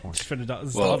nostalgia at this point. Just for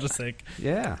nostalgia's sake.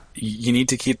 Yeah. You need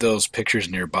to keep those pictures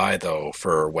nearby though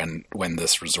for when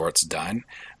this resort's done,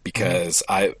 because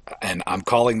I'm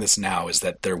calling this now, is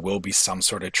that there will be some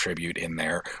sort of tribute in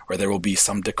there, or there will be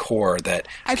some decor that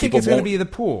I think it's going to be the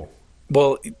pool.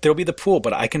 Well, there'll be the pool,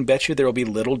 but I can bet you there will be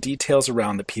little details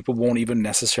around that people won't even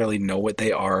necessarily know what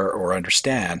they are or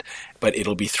understand, but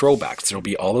it'll be throwbacks. There'll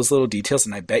be all those little details,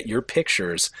 and I bet your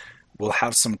pictures will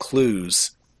have some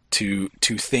clues to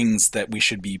things that we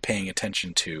should be paying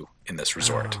attention to in this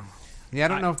resort. Yeah, I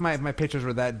don't know if my pictures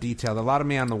were that detailed. A lot of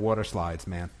me on the water slides,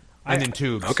 man. And in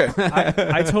tubes. Okay.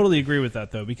 I totally agree with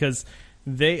that, though, because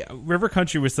River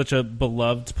Country was such a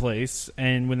beloved place,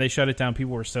 and when they shut it down,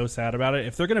 people were so sad about it.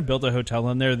 If they're going to build a hotel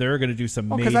in there, they're going to do some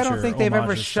major because I don't think they've ever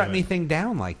homages shut to it. anything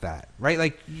down like that, right?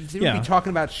 Like, they would be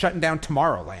talking about shutting down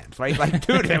Tomorrowland, right? Like,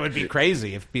 dude, that would be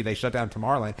crazy if they shut down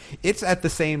Tomorrowland. It's at the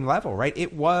same level, right?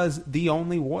 It was the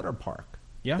only water park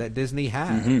that Disney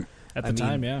had. At the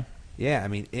time, Yeah, I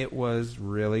mean, it was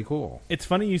really cool. It's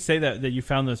funny you say that you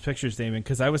found those pictures, Damon,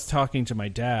 because I was talking to my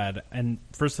dad, and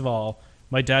first of all,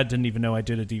 my dad didn't even know I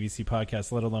did a DVC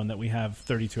podcast, let alone that we have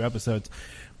 32 episodes.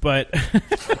 But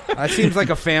that seems like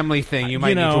a family thing. You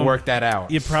might need to work that out.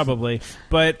 Yeah, probably.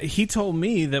 But he told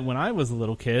me that when I was a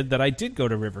little kid that I did go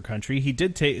to River Country. He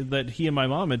did that he and my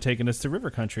mom had taken us to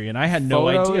River Country, and I had no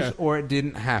idea. Or it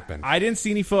didn't happen. I didn't see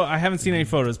any I haven't seen any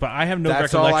photos, but I have no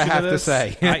That's recollection all I have of this. to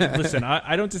say. Listen,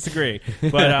 I don't disagree,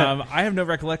 but I have no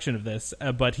recollection of this.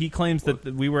 But he claims that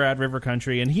we were at River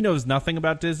Country, and he knows nothing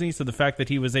about Disney. So the fact that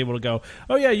he was able to go,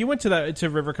 oh yeah, you went to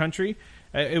River Country.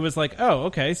 It was like, oh,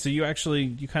 okay, so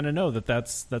you kind of know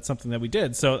that's something that we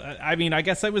did. So, I mean, I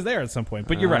guess I was there at some point.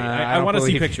 But you're right. I want to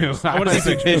see pictures. I want to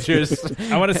see pictures.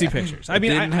 I want to see pictures. I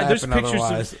mean, there's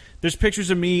pictures. There's pictures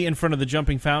of me in front of the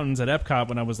jumping fountains at Epcot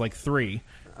when I was like 3.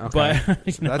 Okay.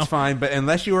 But that's fine. But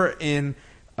unless you were in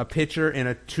a pitcher in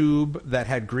a tube that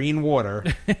had green water,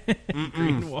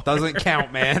 doesn't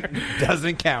count, man.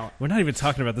 Doesn't count. We're not even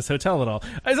talking about this hotel at all.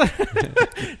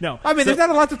 No. I mean, there's not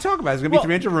a lot to talk about. There's going to be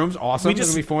 300 rooms. Awesome. There's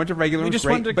going to be 400 regular rooms. We just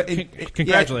great. wanted to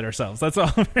congratulate ourselves. That's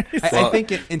all. I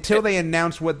think until they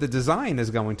announce what the design is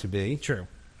going to be. True.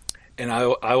 And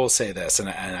I will say this, and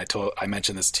I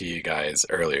mentioned this to you guys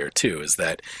earlier too, is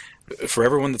that for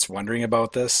everyone that's wondering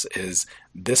about this is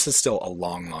still a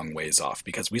long, long ways off,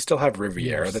 because we still have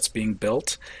Riviera that's being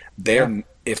built.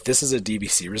 If this is a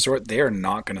DVC resort, they are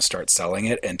not going to start selling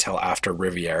it until after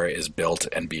Riviera is built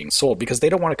and being sold, because they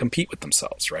don't want to compete with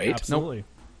themselves, right? Absolutely. Nope.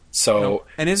 So,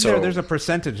 and there's a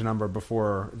percentage number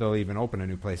before they'll even open a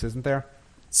new place, isn't there?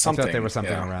 Something. I thought there was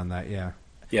something around that. Yeah.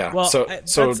 Yeah, well, so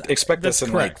expect this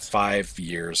in correct. like 5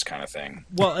 years kind of thing.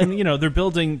 Well, and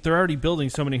they're already building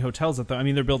so many hotels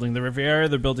they're building the Riviera,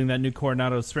 they're building that new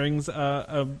Coronado Springs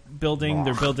building,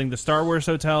 they're building the Star Wars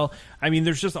hotel. I mean,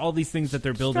 there's just all these things that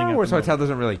they're building. Star Wars hotel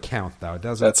doesn't really count, though,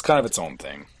 does it? That's kind of its own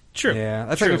thing. True. Yeah,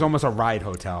 that's like it's almost a ride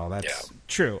hotel. That's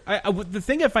true. The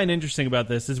thing I find interesting about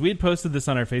this is we had posted this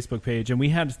on our Facebook page, and we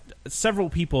had several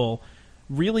people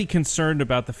really concerned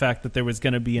about the fact that there was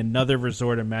going to be another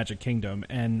resort in Magic Kingdom,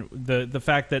 and the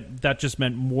fact that just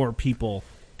meant more people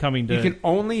coming to... You can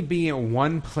only be in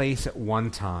one place at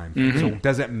one time. So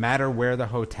does it matter where the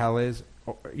hotel is?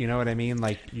 You know what I mean?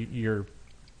 Like, you're...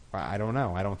 I don't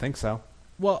know. I don't think so.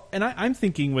 Well, and I'm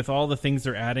thinking with all the things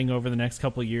they're adding over the next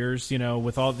couple of years,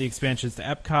 with all the expansions to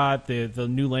Epcot, the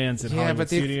new lands at Hollywood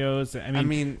Studios. I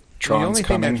mean Tron's the only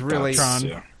coming. thing that's really...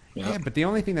 Tron. Yeah, but the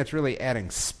only thing that's really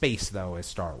adding space, though, is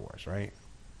Star Wars, right?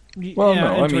 Well, yeah,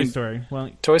 no, and Toy Story. Well,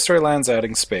 Toy Story Land's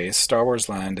adding space. Star Wars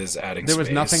Land is adding space. There was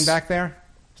nothing back there?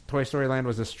 Toy Story Land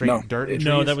was a straight dirt and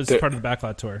No, trees? that was part of the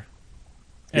backlot tour.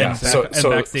 Yeah, and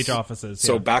backstage offices.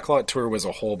 So backlot tour was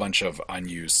a whole bunch of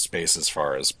unused space as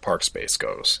far as park space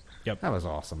goes. Yep. That was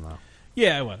awesome, though.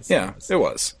 Yeah, it was. Yeah, it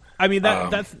was. I mean, that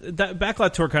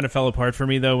backlot tour kind of fell apart for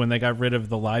me, though, when they got rid of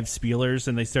the live spielers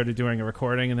and they started doing a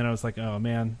recording, and then I was like, oh,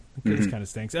 man, this kind of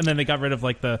stinks. And then they got rid of,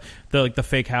 like, the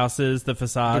fake houses, the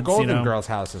facades. The Golden Girls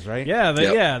houses, right? Yeah,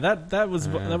 that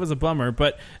was a bummer,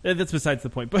 but that's besides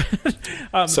the point. But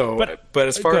but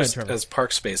as far as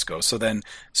park space goes, so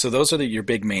those are your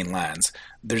big main lands.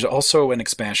 There's also an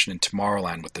expansion in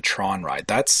Tomorrowland with the Tron ride.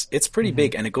 It's pretty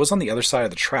big, and it goes on the other side of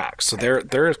the track. So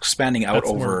they're expanding out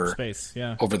over space,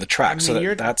 over the track. I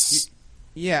mean, that's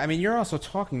yeah. I mean, you're also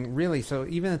talking really. So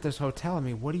even at this hotel, I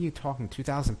mean, what are you talking?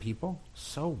 2,000 people?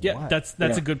 So yeah, what?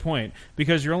 that's a good point,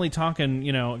 because you're only talking,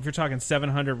 if you're talking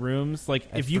 700 rooms, like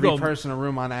if you go person a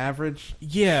room on average.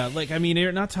 Yeah, like I mean,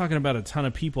 you're not talking about a ton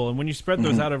of people, and when you spread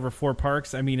those out over 4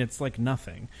 parks, I mean, it's like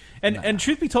nothing. And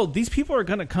truth be told, these people are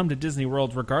going to come to Disney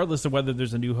World regardless of whether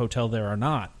there's a new hotel there or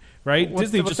not. right? Well,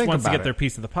 Disney just wants to about get it. their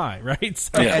piece of the pie, right?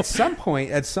 So, At some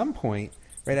point,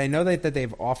 right? I know that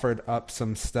they've offered up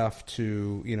some stuff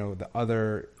to the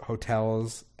other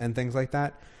hotels and things like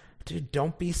that. Dude,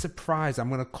 don't be surprised. I'm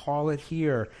going to call it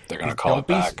here. They're going to call it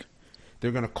back.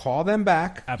 They're going to call them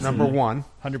back. Absolutely. Number one,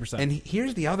 100%. And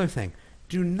here's the other thing: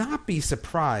 do not be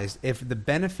surprised if the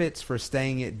benefits for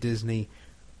staying at Disney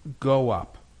go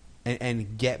up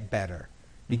and get better,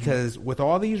 because with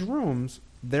all these rooms,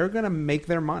 they're going to make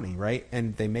their money, right?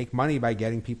 And they make money by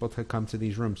getting people to come to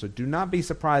these rooms. So do not be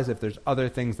surprised if there's other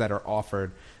things that are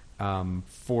offered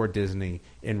for Disney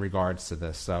in regards to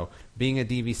this. So being a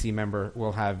DVC member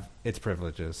will have its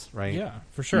privileges, right? Yeah,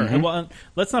 for sure. And well,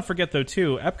 let's not forget though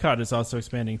too, Epcot is also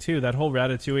expanding too. That whole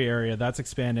Ratatouille area, that's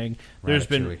expanding. There's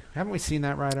been haven't we seen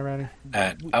that ride already?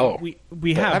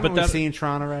 We have, haven't but we seen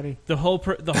Tron already? The whole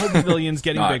pavilion's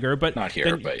getting bigger, but not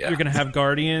here, but yeah. You're going to have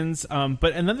Guardians. And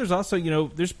then there's also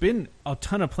there's been a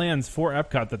ton of plans for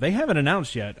Epcot that they haven't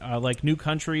announced yet, like new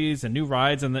countries and new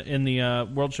rides in the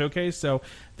World Showcase. So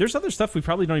there's other stuff we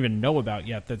probably don't even know about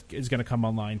yet that is going to come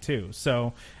online too.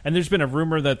 So, and there's been a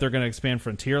rumor that they're going to expand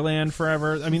Frontierland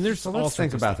forever. I mean, there's let's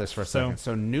think about this for a second.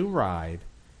 So new ride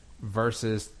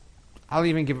versus, I'll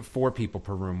even give it 4 people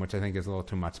per room, which I think is a little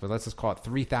too much, but let's just call it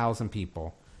 3,000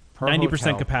 people per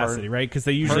 90% capacity, right? Because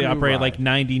they usually operate like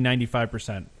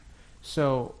 90-95%.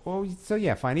 So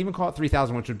yeah, fine. Even call it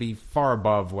 3,000, which would be far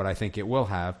above what I think it will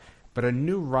have. But a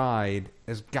new ride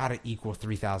has got to equal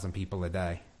 3,000 people a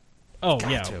day. Oh,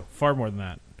 yeah, far more than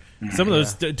that. Some of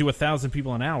those do 1,000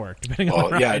 people an hour, depending on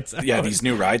the rides. Yeah, these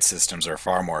new ride systems are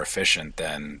far more efficient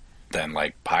than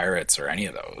like Pirates or any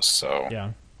of those. So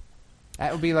yeah,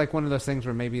 that would be like one of those things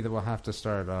where maybe we'll have to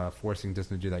start forcing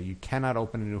Disney to do that. You cannot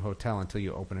open a new hotel until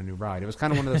you open a new ride. It was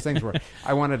kind of one of those things where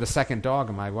I wanted a second dog,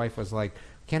 and my wife was like,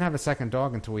 "Can't have a second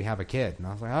dog until we have a kid." And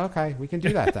I was like, "Okay, we can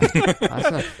do that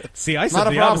then." See, I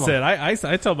said the opposite.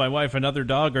 I told my wife another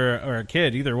dog or a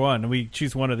kid, either one. We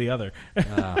choose one or the other.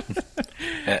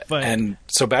 And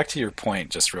so back to your point,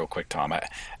 just real quick, Tom.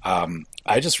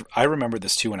 I remember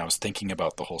this too when I was thinking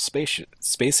about the whole space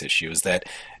issue. Is that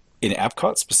in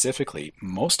Epcot specifically,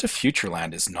 most of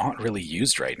Futureland is not really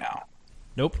used right now.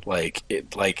 Nope. Like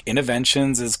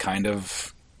Interventions is kind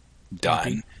of done.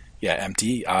 Empty. Yeah,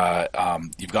 empty.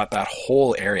 You've got that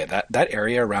whole area, that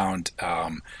area around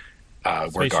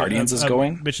where Guardians is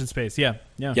going. Mission Space, yeah.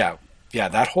 Yeah,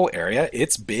 that whole area,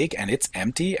 it's big and it's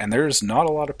empty, and there's not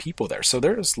a lot of people there. So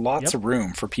there's lots of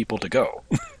room for people to go.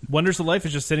 Wonders of Life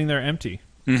is just sitting there empty.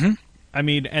 Mm-hmm. I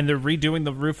mean, and they're redoing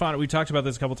the roof on it. We talked about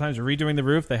this a couple times. They're redoing the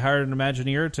roof. They hired an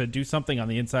Imagineer to do something on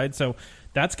the inside. So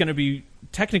that's going to be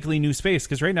technically new space,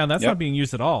 because right now that's not being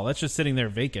used at all. That's just sitting there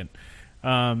vacant. So,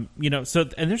 and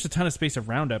there's a ton of space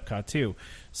around Epcot too.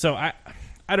 So I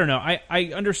don't know.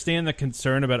 I understand the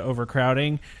concern about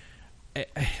overcrowding.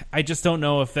 I just don't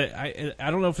know if I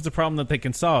don't know if it's a problem that they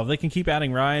can solve. They can keep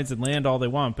adding rides and land all they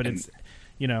want, but it's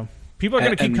people are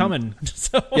going to keep coming.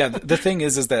 So. Yeah, the thing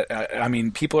is that I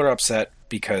mean, people are upset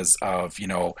because of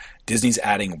Disney's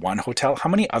adding one hotel. How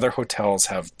many other hotels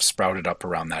have sprouted up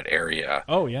around that area?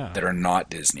 Oh yeah, that are not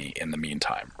Disney in the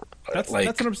meantime. That's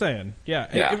what I'm saying.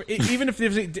 Yeah. Even if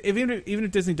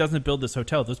Disney doesn't build this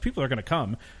hotel, those people are going to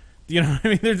come. You know what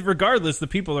I mean? Regardless, the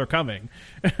people are coming.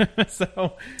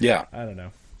 So yeah, I don't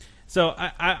know. So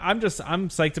I'm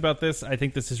psyched about this. I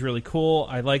think this is really cool.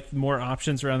 I like more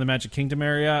options around the Magic Kingdom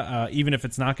area, even if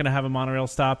it's not going to have a monorail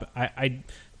stop.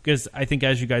 Because I think,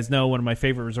 as you guys know, one of my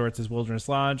favorite resorts is Wilderness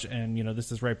Lodge, and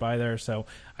this is right by there. So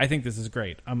I think this is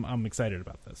great. I'm excited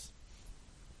about this.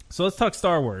 So let's talk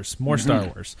Star Wars, more Star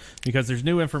Wars, because there's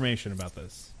new information about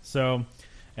this. So,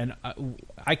 and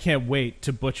I can't wait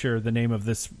to butcher the name of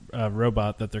this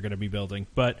robot that they're going to be building,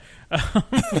 but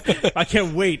I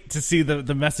can't wait to see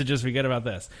the messages we get about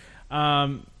this.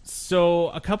 So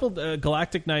a couple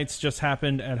Galactic Nights just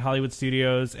happened at Hollywood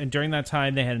Studios, and during that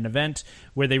time they had an event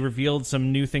where they revealed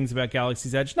some new things about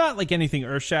Galaxy's Edge. Not like anything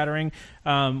earth-shattering.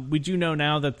 We do know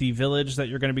now that the village that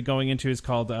you're going to be going into is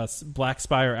called Black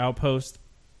Spire Outpost.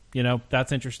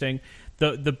 That's interesting.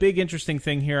 The big interesting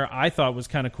thing here I thought was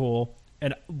kind of cool.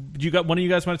 And one of you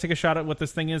guys want to take a shot at what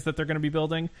this thing is that they're going to be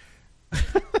building?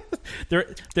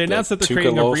 They announced that they're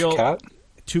creating a real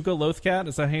Tuca Lothcat.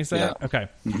 Is that how you say it? Okay.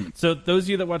 Mm-hmm. So those of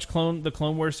you that watch the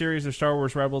Clone Wars series or Star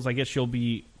Wars Rebels, I guess you'll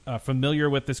be familiar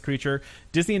with this creature.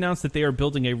 Disney announced that they are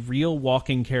building a real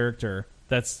walking character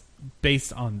that's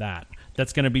based on that.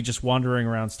 That's going to be just wandering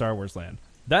around Star Wars land.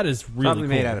 That is really probably cool.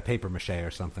 made out of paper mache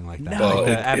or something like that. No,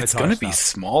 like it's going to be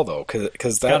small though,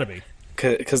 because that gotta be.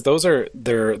 Because those are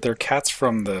they're cats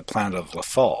from the planet of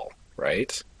Lothal,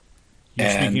 right? You're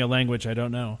speaking a language I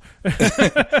don't know.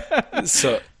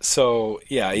 So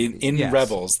yeah, in Yes.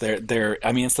 Rebels, they're.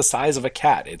 I mean, it's the size of a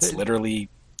cat. It's literally.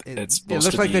 It's It supposed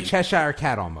looks to like be, the Cheshire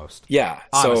Cat almost. Yeah.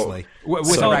 Honestly, So with I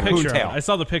a saw the raccoon picture of tail. it. I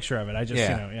saw the picture of it. I just,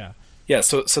 Yeah. yeah.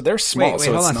 So they're small. Wait,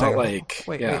 so hold it's on a not second.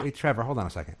 like Wait, Trevor, hold on a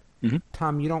second. Mm-hmm.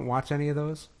 Tom, you don't watch any of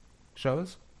those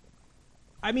shows?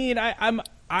 I mean, I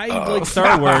like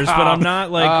Star Wars, but I'm not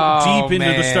like deep into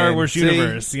the Star Wars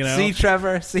universe. You know, See,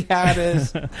 Trevor, see how it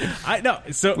is. I know.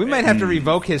 So We might have to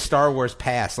revoke his Star Wars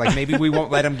pass. Like maybe we won't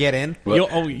let him get in.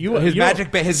 His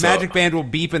magic band will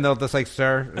beep, and they'll just like,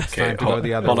 "Sir, it's time to go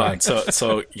the other way." Hold on.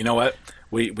 So you know what?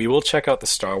 We will check out the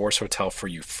Star Wars hotel for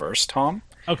you first, Tom.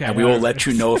 Okay. And we will let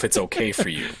you know if it's okay for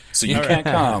you. So you can't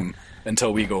come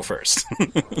until we go first.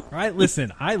 Right,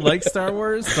 listen, I like Star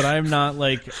Wars, but I'm not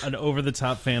like an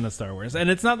over-the-top fan of Star Wars.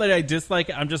 And it's not that I dislike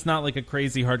it, I'm just not like a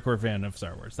crazy hardcore fan of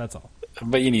Star Wars, that's all.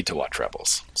 But you need to watch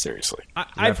Rebels, seriously.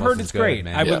 I've heard it's is good, great.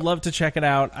 man. I Yeah. would love to check it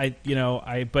out. I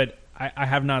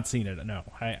have not seen it. No,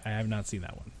 I have not seen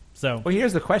that one. So, Well,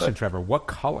 here's the question, Trevor. What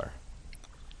color?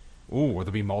 Ooh, will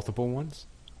there be multiple ones?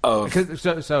 Of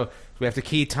Because so we have to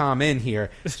key Tom in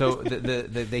here. So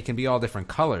they can be all different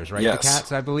colors, right? Yes. The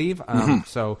cats, I believe.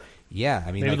 So yeah,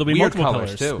 I mean, maybe like there'll be weird multiple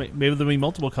colors colors. too. Maybe there'll be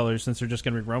multiple colors since they're just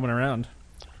going to be roaming around.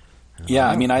 Yeah,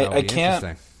 I mean, That'll I be can't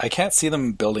interesting. I can't see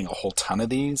them building a whole ton of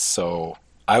these, so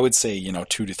I would say 2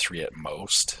 to 3 at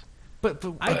most. But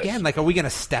again, like, are we going to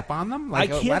step on them?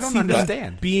 Like, I can't don't see understand.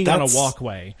 them being on a That's-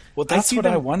 walkway. Well, that's see what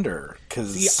them- I wonder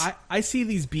because I see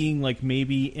these being like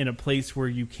maybe in a place where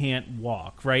you can't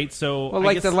walk, right? So Well, I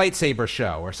like guess, the lightsaber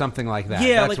show or something like that.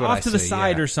 yeah, That's like what off I to the see,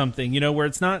 side yeah. or something, where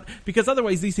it's not because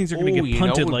otherwise these things are going to Ooh, get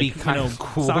punted would be like kind of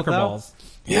cool, soccer though? balls.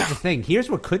 Here's the thing.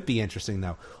 Here's what could be interesting,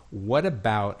 though. What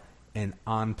about an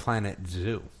on-planet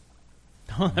zoo?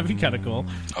 That'd be kind of cool.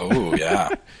 oh yeah,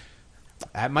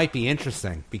 That might be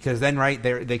interesting because then, right,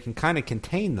 they can kind of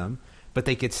contain them, but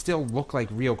they could still look like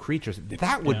real creatures.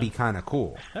 That would Yeah. be kind of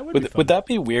cool. That would be fun. would that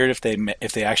be weird if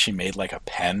they actually made like a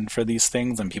pen for these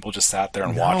things and people just sat there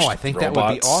and watched? I think that would be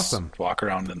robots awesome. Walk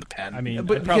around in the pen. I mean,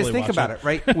 But I'd probably because think watch about it,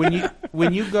 right?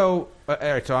 When you go, all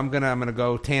right. So I'm gonna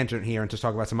go tangent here and just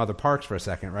talk about some other parks for a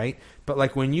second, right? But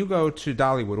like when you go to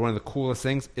Dollywood, one of the coolest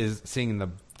things is seeing the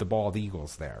bald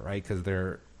eagles there, right? Because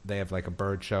they have like a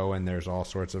bird show and there's all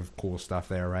sorts of cool stuff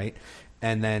there, right?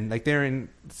 And then like they're in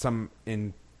some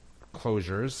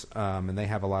enclosures, and they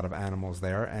have a lot of animals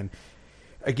there. And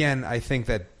again, I think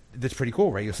that's pretty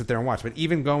cool, right? You'll sit there and watch. But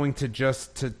even going to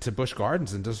to Busch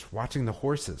Gardens and just watching the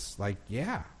horses, like,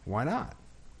 yeah, why not?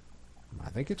 I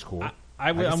think it's cool.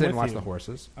 I'm just with sit and watch you. the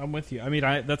horses. I'm with you. I mean,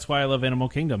 that's why I love Animal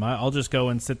Kingdom. I'll just go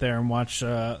and sit there and watch, some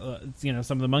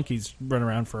of the monkeys run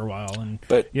around for a while. And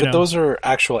but those are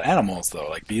actual animals, though.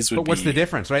 Like these would. But what's be... the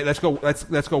difference, right? Let's go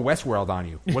Westworld on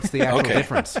you. What's the actual Okay.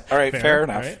 difference? All right, fair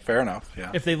enough. right? Fair enough. Yeah.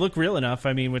 if they look real enough,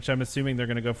 I mean, which I'm assuming they're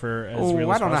going to go for as Oh,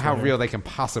 real as I don't know how possible. real they can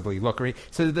possibly look. Right?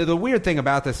 So the weird thing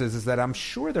about this is that I'm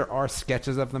sure there are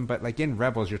sketches of them, but like in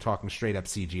Rebels, you're talking straight up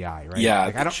CGI, right? Yeah,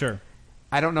 like, Sure.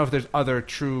 I don't know if there's other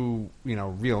true,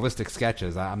 realistic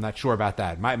sketches. I'm not sure about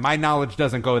that. My knowledge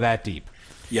doesn't go that deep.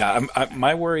 Yeah,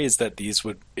 my worry is that these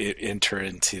would enter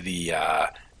into the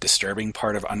disturbing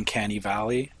part of Uncanny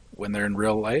Valley when they're in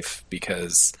real life,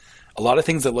 because a lot of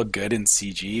things that look good in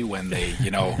CG when they,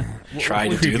 try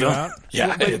to do you them. out?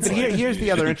 Yeah, But it's here's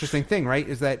the other interesting thing, right?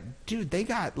 Is that, dude, they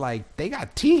got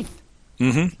teeth.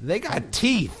 Mm-hmm. They got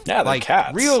teeth. Yeah, they're like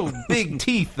cats. real big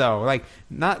teeth, though. Like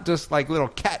not just like little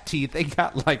cat teeth. They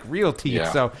got like real teeth.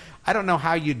 Yeah. So I don't know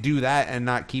how you do that and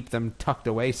not keep them tucked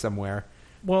away somewhere.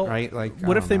 Well, right? Like,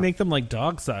 what I if don't they know. make them like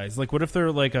dog size? Like, what if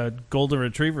they're like a golden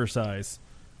retriever size?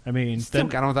 I mean, I still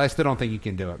don't think you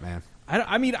can do it, man.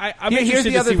 I'm Here's interested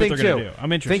the to other see what thing they're too. going to do.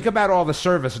 I'm interested. Think about all the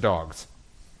service dogs.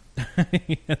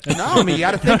 No, I mean you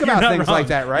got to think about things wrong. like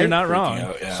that, right? You're not wrong.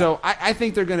 Yeah. So I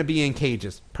think they're going to be in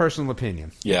cages. Personal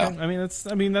opinion. Yeah. I mean, that's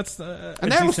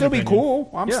And that will still be cool.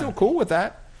 I'm Yeah. still cool with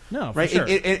that. No, for right? sure.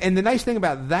 And the nice thing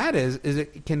about that is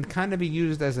it can kind of be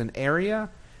used as an area.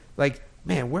 Like,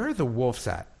 man, where are the wolves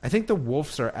at? I think the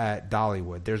wolves are at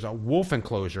Dollywood. There's a wolf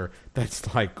enclosure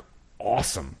that's like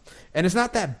awesome. And it's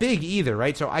not that big either,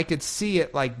 right? So I could see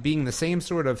it like being the same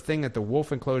sort of thing that the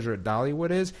wolf enclosure at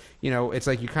Dollywood is. It's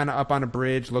like you're kind of up on a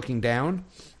bridge looking down.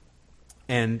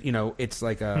 And, it's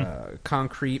like a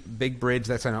concrete big bridge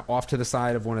that's kind of off to the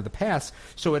side of one of the paths.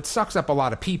 So it sucks up a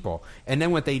lot of people. And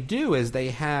then what they do is they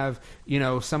have,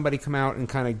 somebody come out and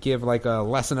kind of give like a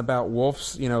lesson about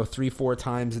wolves, 3-4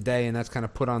 times a day. And that's kind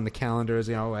of put on the calendars,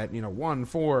 at, 1,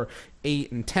 4,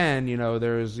 8, and 10,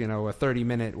 there's, a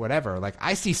 30-minute whatever. Like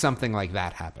I see something like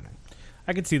that happening.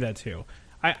 I could see that too.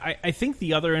 I think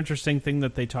the other interesting thing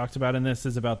that they talked about in this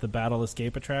is about the Battle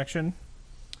Escape attraction.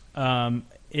 And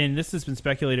this has been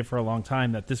speculated for a long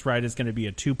time that this ride is going to be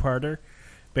a two-parter.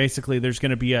 Basically, there's going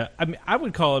to be I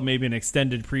would call it maybe an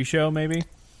extended pre-show, maybe.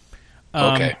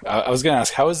 Okay, I was going to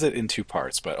ask, how is it in two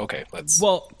parts? But okay, let's.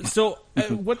 Well, so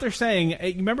what they're saying,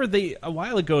 remember a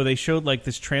while ago they showed like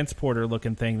this transporter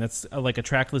looking thing that's like a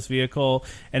trackless vehicle,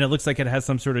 and it looks like it has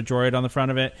some sort of droid on the front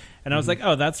of it. And I was like,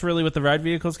 oh, that's really what the ride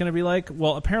vehicle is going to be like?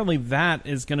 Well, apparently that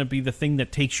is going to be the thing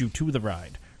that takes you to the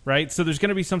ride, right? So there's going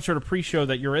to be some sort of pre-show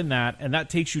that you're in that, and that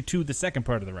takes you to the second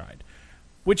part of the ride,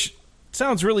 which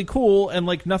sounds really cool and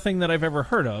like nothing that I've ever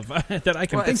heard of that I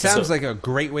can think of. It sounds like a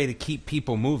great way to keep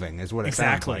people moving is what it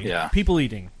sounds like. Yeah. People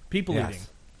eating. Yes.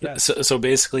 Yes. So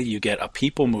basically, you get a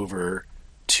people mover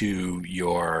to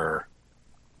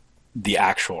the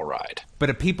actual ride. But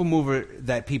a people mover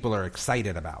that people are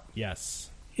excited about. Yes.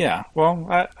 Yeah.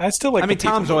 Well, I still like. I mean, the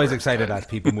people Tom's always mover. excited about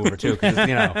people mover too, because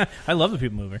I love the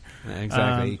people mover.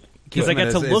 Exactly. Because I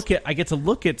get to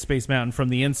look at Space Mountain from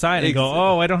the inside and go,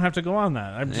 oh, I don't have to wait until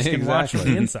I'm just going to watch from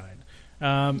the inside.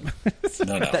 No.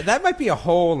 That might be a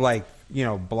whole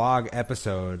blog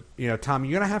episode. Tom,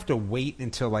 you're gonna have to wait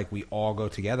until we all go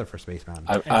together for Space Mountain.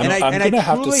 I'm gonna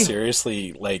have to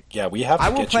seriously we have to. I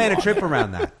will get plan you a trip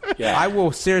around that. Yeah. I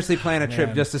will seriously plan a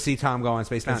trip just to see Tom go on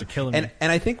Space Mountain. Killing me.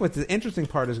 And I think what the interesting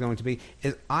part is going to be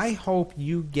is I hope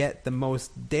you get the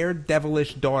most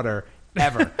daredevilish daughter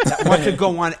ever that wants to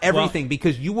go on everything,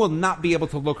 because you will not be able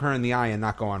to look her in the eye and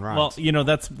not go on rides. Well,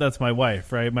 that's my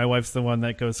wife, right? My wife's the one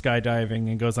that goes skydiving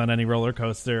and goes on any roller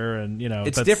coaster, and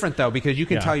it's different though, because you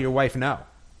can tell your wife no.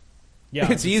 Yeah,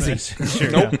 it's easy.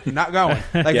 Sure, nope, not going.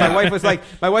 My wife was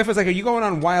like, "Are you going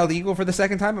on Wild Eagle for the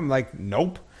second time?" I'm like,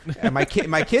 "Nope." And my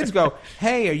kids go,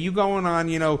 "Hey, are you going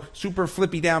on super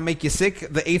flippy down, make you sick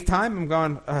the 8th time?" I'm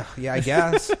going, "Yeah, I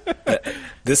guess."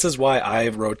 This is why I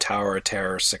rode Tower of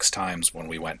Terror 6 times when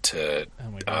we went to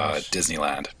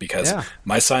Disneyland, because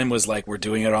my son was like, "We're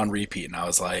doing it on repeat," and I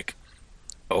was like,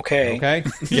 "Okay,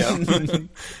 yeah."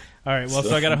 All right, well,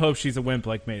 so I gotta hope she's a wimp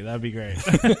like me. That'd be great.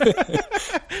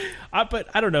 But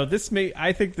I don't know.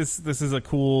 I think this is a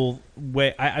cool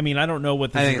way. I mean, I don't know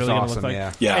what this is really going to look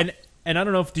like. Yeah. And I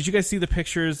don't know did you guys see the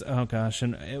pictures? Oh gosh,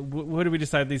 and what did we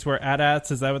decide these were?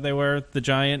 AT-ATs? Is that what they were? The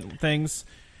giant things.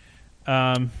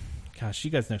 Gosh,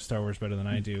 you guys know Star Wars better than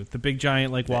I do. The big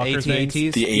giant walker things.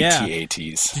 The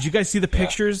AT-ATs. Did you guys see the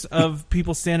pictures of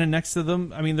people standing next to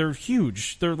them? I mean, they're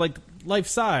huge. They're like life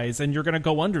size, and you're going to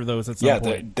go under those at some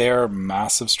point. They're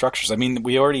massive structures. I mean,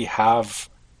 we already have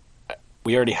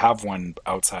one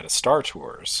outside of Star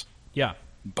Tours. Yeah.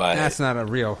 But that's not a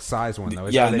real size one, though.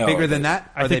 Are they bigger than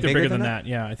that? I think they're bigger than that.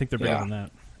 Yeah, I think they're bigger than that.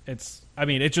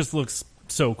 It just looks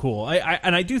so cool.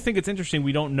 I do think it's interesting.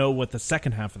 We don't know what the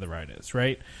second half of the ride is,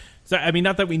 right? So I mean,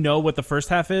 not that we know what the first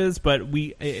half is, but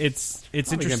it's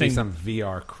interesting. Gonna be some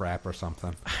VR crap or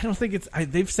something. I don't think it's.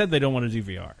 They've said they don't want to do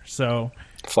VR. So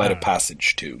Flight of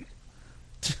Passage 2.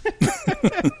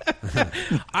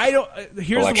 I don't.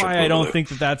 Here's why I don't think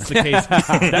that's the case.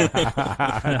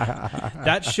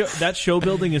 That show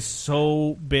building is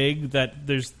so big that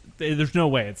there's no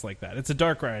way it's like that. It's a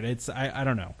dark ride. I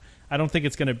don't know. I don't think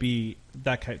it's going to be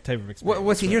that type of experience.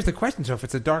 Well, see, here's the question. So if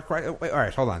it's a dark ride, wait, all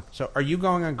right, hold on. So are you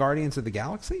going on Guardians of the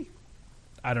Galaxy?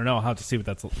 I don't know. I'll have to see what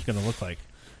that's going to look like.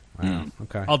 Wow.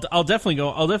 Okay. I'll definitely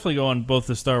go. I'll definitely go on both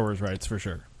the Star Wars rides for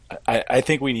sure. I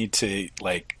think we need to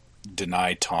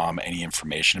deny Tom any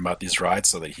information about these rides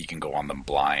so that he can go on them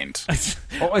blind.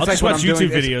 I'll just watch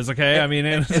YouTube videos, okay? I mean,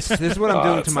 this is what I'm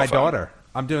doing to my daughter.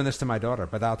 I'm doing this to my daughter,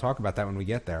 but I'll talk about that when we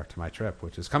get there to my trip,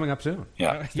 which is coming up soon.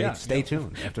 Yeah. Stay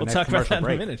tuned. We'll talk about that in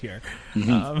a minute here.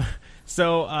 Mm-hmm.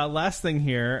 So last thing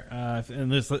here,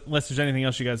 unless there's anything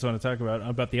else you guys want to talk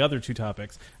about the other two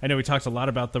topics. I know we talked a lot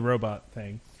about the robot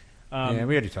thing. Yeah,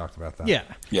 we already talked about that.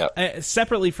 Yeah.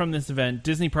 Separately from this event,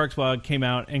 Disney Parks blog came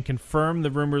out and confirmed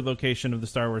the rumored location of the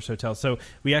Star Wars Hotel. So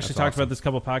we actually talked about this a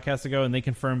couple podcasts ago, and they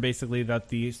confirmed basically that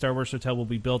the Star Wars Hotel will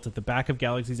be built at the back of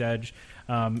Galaxy's Edge,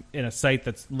 in a site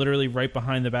that's literally right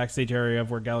behind the backstage area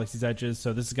of where Galaxy's Edge is.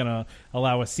 So this is going to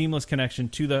allow a seamless connection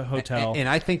to the hotel. And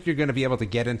I think you're going to be able to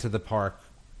get into the park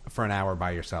for an hour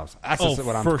by yourselves. That's just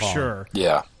what I'm calling. For sure.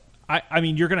 Yeah. I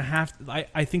mean, you're going to have to...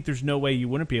 I think there's no way you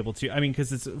wouldn't be able to. I mean,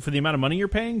 because it's for the amount of money you're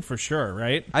paying, for sure,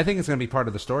 right? I think it's going to be part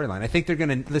of the storyline. I think they're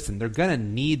going to... Listen, they're going to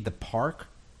need the park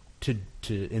to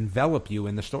envelop you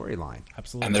in the storyline.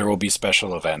 Absolutely. And there will be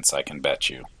special events, I can bet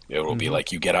you. It will be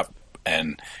like you get up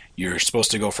and you're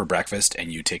supposed to go for breakfast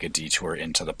and you take a detour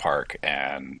into the park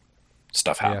and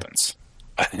stuff happens.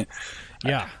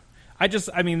 Yeah.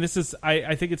 I mean, this is,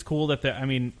 I think it's cool that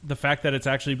the fact that it's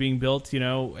actually being built,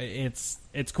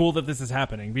 it's cool that this is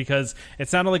happening, because it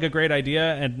sounded like a great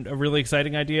idea and a really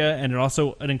exciting idea, and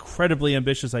also an incredibly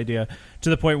ambitious idea, to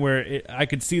the point where I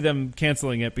could see them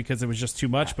canceling it because it was just too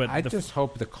much. But I just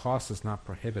hope the cost is not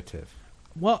prohibitive.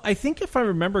 Well, I think if I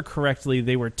remember correctly,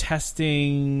 they were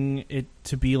testing it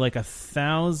to be like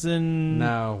 1,000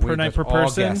 per night per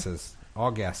person.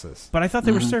 All guesses. But I thought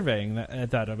they were surveying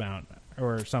at that amount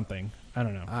or something. I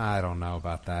don't know. I don't know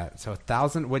about that. So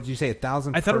 1,000. What did you say?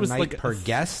 1,000 per night like per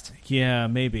guest? Yeah,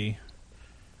 maybe.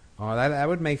 Oh, that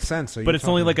would make sense. So but it's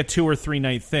only like a 2 or 3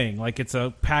 night thing. Like it's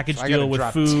a package deal with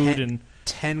food and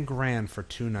 $10,000 for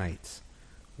 2 nights.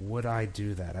 Would I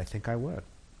do that? I think I would.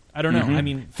 I don't know. I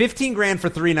mean, $15,000 for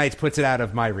 3 nights puts it out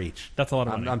of my reach. That's a lot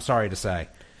of money. I'm sorry to say.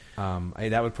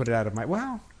 That would put it out of my.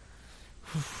 Well,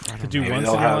 to do maybe once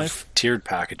they'll in your have life. tiered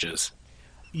packages.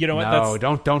 You know what?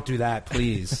 No, don't do that,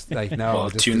 please. Like no,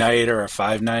 well, 2-night or a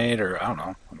 5-night, or I don't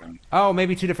know. I mean,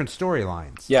 maybe 2 different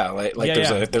storylines. Yeah,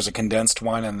 there's a condensed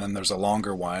one, and then there's a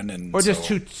longer one, and or just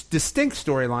 2 distinct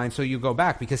storylines. So you go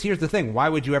back, because here's the thing: why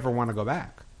would you ever want to go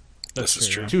back? This is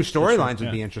true. 2 storylines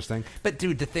would be interesting. But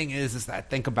dude, the thing is that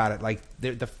think about it. Like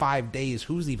the 5 days,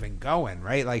 who's even going,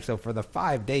 right? Like so for the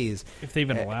 5 days, if they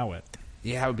even allow it.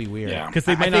 Yeah, it would be weird. Yeah, because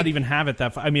they might not even have it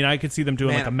that. I mean, I could see them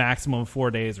doing like a maximum of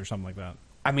 4 days or something like that.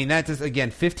 I mean, that just again,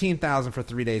 15,000 for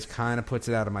 3 days kind of puts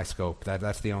it out of my scope.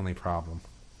 That's the only problem.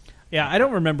 Yeah, I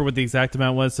don't remember what the exact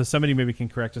amount was, so somebody maybe can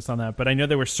correct us on that. But I know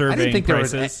they were surveying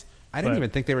prices. I didn't even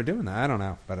think they were doing that. I don't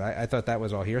know, but I thought that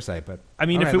was all hearsay. But I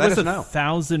mean, if it was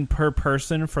 1,000 per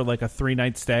person for like a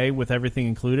 3-night stay with everything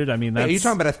included, I mean, that's... You're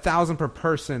talking about 1,000 per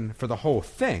person for the whole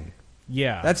thing.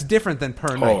 Yeah, that's different than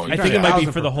per night. I think it might be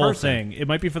for the whole thing. It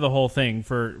might be for the whole thing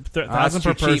for 1,000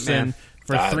 per person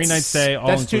for a 3-night stay. All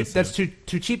inclusive. That's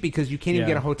too cheap, because you can't even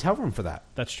get a hotel room for that.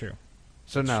 That's true.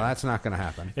 So that's not going to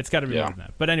happen. It's got to be more than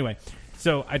that. But anyway,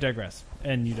 so I digress,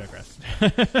 and you digress.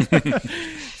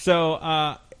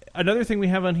 So another thing we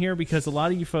have on here, because a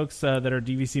lot of you folks that are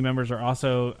DVC members are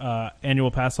also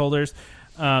annual pass holders.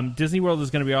 Disney World is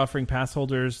going to be offering pass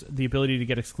holders the ability to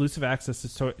get exclusive access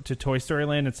to Toy Story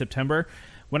Land in September.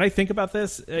 When I think about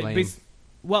this,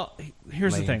 well,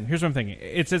 here's the thing. Here's what I'm thinking.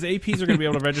 It says APs are going to be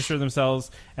able to register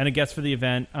themselves and a guest for the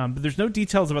event, but there's no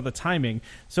details about the timing.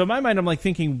 So in my mind, I'm like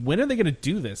thinking, when are they going to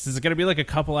do this? Is it going to be like a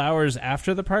couple hours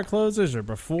after the park closes or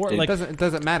before? It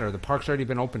doesn't matter. The park's already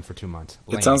been open for 2 months.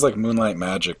 It sounds like Moonlight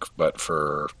Magic, but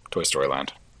for Toy Story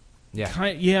Land.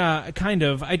 Yeah, kind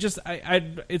of.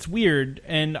 It's weird,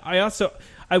 and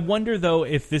I wonder though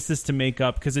if this is to make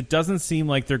up, because it doesn't seem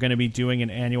like they're going to be doing an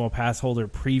annual pass holder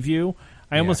preview.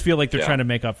 I almost feel like they're trying to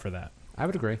make up for that. I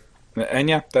would agree. And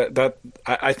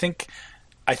I think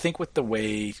with the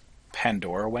way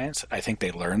Pandora went, I think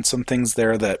they learned some things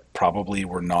there that probably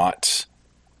were not.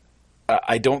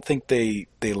 I don't think they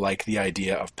like the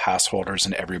idea of pass holders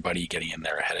and everybody getting in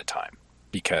there ahead of time,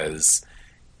 because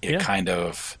it kind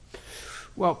of.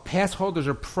 Well, pass holders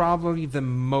are probably the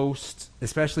most,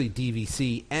 especially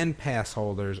DVC and pass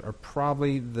holders are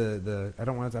probably the. I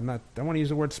don't want to use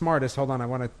the word smartest. Hold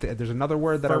on, there's another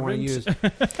word that I want to use.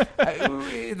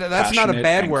 That's not a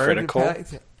bad word.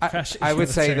 I would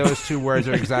say those 2 words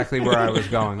are exactly where I was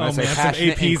going. Some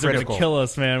APs are going to kill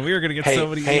us, man. We are going to get so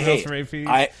many emails from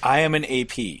APs. I am an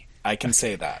AP. I can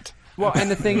say that. Well,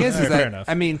 and the thing is that,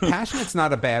 I mean, passionate's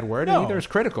not a bad word. No. Neither is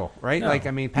critical, right? No. Like,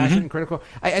 I mean, passionate and critical.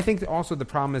 I think also the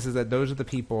problem is that those are the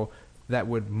people that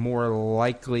would more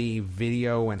likely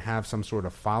video and have some sort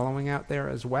of following out there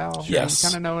as well. Yes. You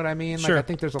kind of know what I mean? Sure. Like, I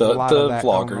think there's a lot of that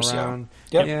vloggers, going around.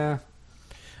 Yep. Yeah.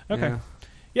 Okay.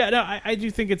 Yeah, no, I do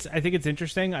think it's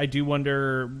interesting. I do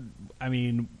wonder, I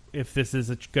mean, if this is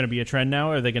going to be a trend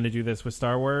now. Are they going to do this with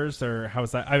Star Wars, or how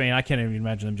is that? I mean, I can't even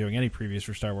imagine them doing any previews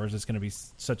for Star Wars. It's going to be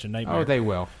such a nightmare. Oh, they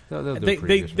will. They'll do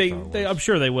previews for Star Wars. I'm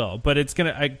sure they will, but it's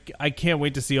going to. I can't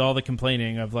wait to see all the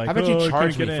complaining of like. How about you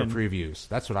charge me for in. previews?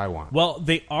 That's what I want. Well,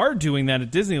 they are doing that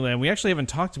at Disneyland. We actually haven't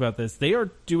talked about this. They are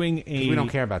doing a. We don't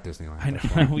care about Disneyland. I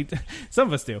know. Some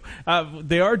of us do.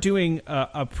 They are doing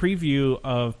a preview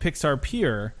of Pixar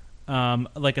Pier.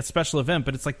 Like a special event,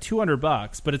 but it's like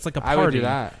 $200, but it's like a party. I would do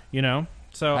that. You know?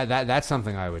 So that's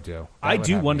something I would do. I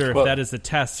do wonder if that is a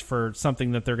test for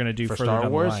something that they're going to do for further Star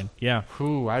down Wars? the line. Yeah.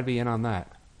 Ooh, I'd be in on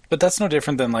that. But that's no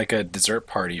different than like a dessert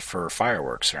party for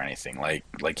fireworks or anything.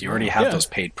 Like you already have those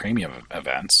paid premium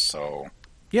events, so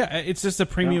yeah, it's just a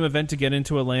premium event to get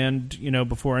into a land, you know,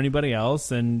 before anybody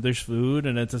else, and there's food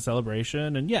and it's a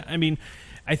celebration, and I mean,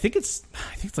 I think it's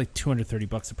like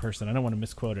 $230 a person. I don't want to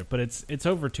misquote it, but it's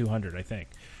over 200, I think.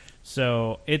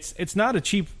 So it's not a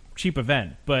cheap cheap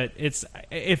event, but it's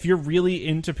if you're really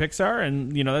into Pixar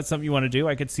and that's something you want to do,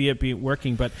 I could see it be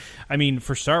working. But I mean,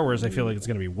 for Star Wars, I feel like it's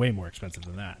going to be way more expensive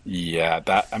than that. Yeah,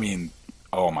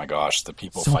 oh my gosh, the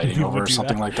people So many fighting people over would do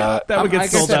something that. like that. That would get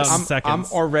Like I sold said, out in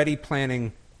seconds. I'm already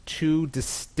planning 2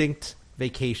 distinct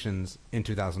vacations in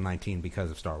 2019 because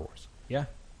of Star Wars. Yeah.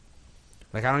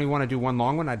 Like, I don't even want to do one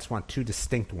long one. I just want 2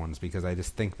 distinct ones because I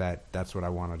just think that's what I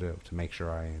want to do to make sure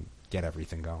I get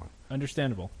everything going.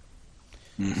 Understandable.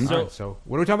 Mm-hmm. So, All right, so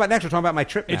what are we talking about next? We're talking about my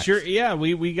trip next. it's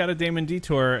we got a Damon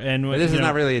detour, and But this is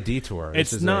not really a detour. This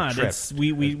It's is not. A trip. It's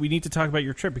we need to talk about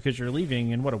your trip because you're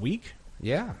leaving in what, a week?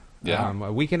 Yeah. Yeah.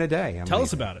 A week and a day. Tell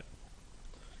us about it.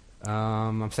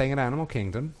 I'm staying at Animal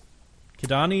Kingdom.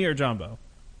 Kidani or Jumbo?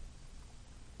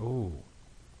 Ooh.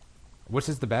 Which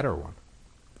is the better one?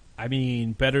 I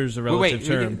mean, better's a relative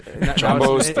term.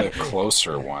 Jumbo's the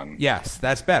closer one. Yes,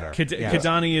 that's better. Yes.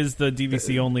 Kidani is the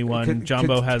DVC only one.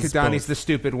 Jumbo has Kidani's both. the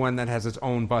stupid one that has its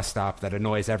own bus stop that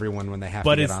annoys everyone when they have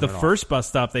But to get it's on the and off. first bus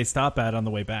stop they stop at on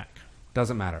the way back.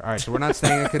 Doesn't matter. All right, so we're not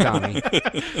staying at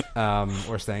Kidani.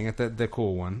 We're staying at the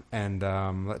cool one. And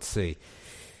let's see.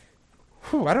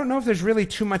 I don't know if there's really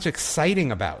too much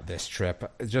exciting about this trip,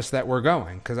 just that we're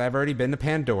going. Because I've already been to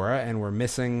Pandora, and we're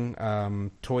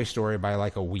missing Toy Story by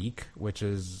like a week, which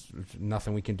is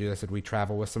nothing we can do. I said we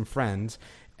travel with some friends,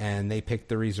 and they picked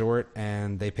the resort,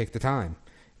 and they picked the time.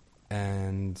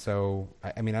 And so,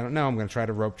 I mean, I don't know. I'm going to try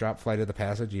to rope drop Flight of the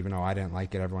Passage, even though I didn't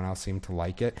like it. Everyone else seemed to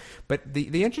like it. But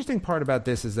the interesting part about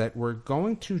this is that we're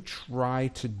going to try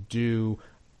to do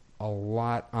a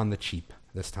lot on the cheap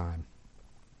this time.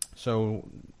 So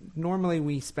normally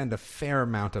we spend a fair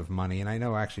amount of money, and I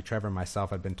know actually Trevor and myself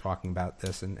had been talking about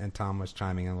this, and Tom was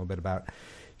chiming in a little bit about,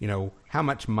 how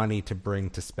much money to bring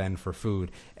to spend for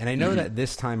food. And I know that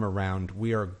this time around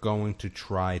we are going to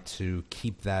try to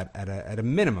keep that at a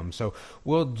minimum. So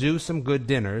we'll do some good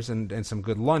dinners and some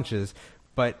good lunches,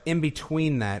 but in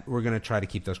between that, we're going to try to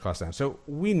keep those costs down. So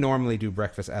we normally do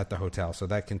breakfast at the hotel. So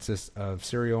that consists of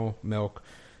cereal, milk,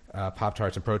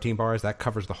 Pop-Tarts, and protein bars. That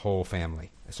covers the whole family.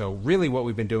 So really what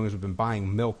we've been doing is we've been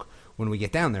buying milk when we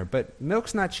get down there. But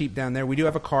milk's not cheap down there. We do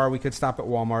have a car. We could stop at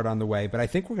Walmart on the way. But I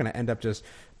think we're going to end up just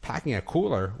packing a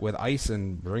cooler with ice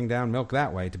and bring down milk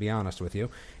that way, to be honest with you.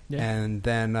 Yeah. And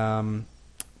then... or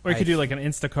you could do like an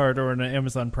Instacart or an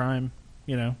Amazon Prime,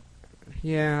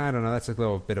 Yeah, I don't know. That's a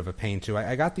little bit of a pain, too.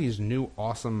 I got these new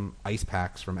awesome ice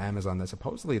packs from Amazon that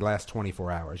supposedly last 24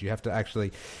 hours. You have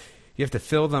to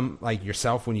fill them like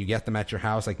yourself when you get them at your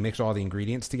house, like mix all the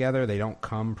ingredients together. They don't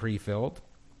come pre-filled.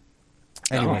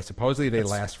 Anyway, supposedly they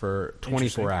last for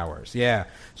 24 hours. Yeah.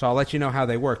 So I'll let you know how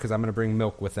they work because I'm going to bring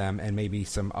milk with them and maybe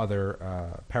some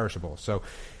other perishables. So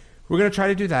we're going to try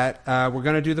to do that. We're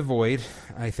going to do the Void.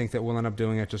 I think that we'll end up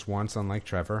doing it just once, unlike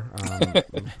Trevor.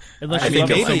 Unless you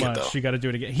love it so much, you got to do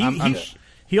it again.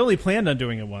 He only planned on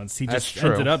doing it once. He just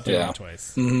ended up doing it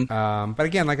twice. Mm-hmm. But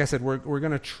again, like I said, we're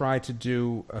going to try to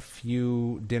do a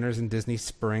few dinners in Disney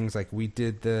Springs. Like we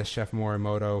did the Chef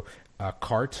Morimoto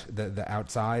cart, the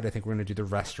outside. I think we're going to do the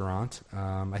restaurant.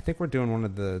 I think we're doing one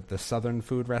of the Southern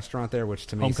food restaurant there, which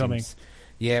to me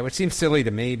which seems silly to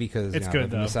me because it's I good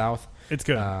live in the South. It's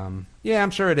good. Yeah,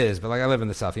 I'm sure it is. But like I live in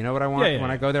the South. You know what I want?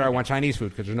 When I go there, I want Chinese food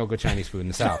because there's no good Chinese food in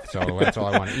the South. So that's all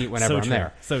I want to eat whenever I'm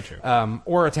there. So true.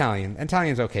 Or Italian.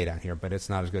 Italian's okay down here, but it's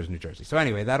not as good as New Jersey. So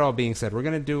anyway, that all being said, we're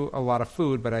going to do a lot of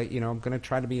food, but I'm going to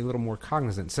try to be a little more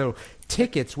cognizant. So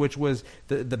tickets, which was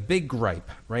the big gripe,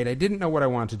 right? I didn't know what I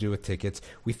wanted to do with tickets.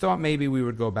 We thought maybe we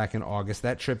would go back in August.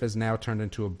 That trip has now turned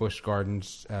into a Busch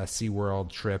Gardens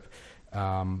SeaWorld trip.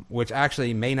 Which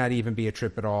actually may not even be a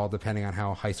trip at all, depending on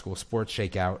how high school sports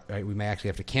shake out. Right? We may actually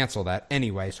have to cancel that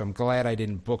anyway, so I'm glad I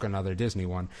didn't book another Disney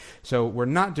one. So we're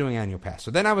not doing annual pass. So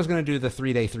then I was going to do the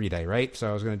 3-day, right? So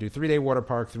I was going to do 3-day water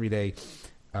park, 3-day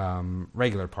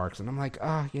regular parks. And I'm like,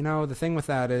 the thing with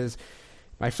that is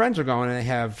my friends are going and they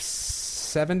have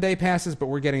 7-day passes, but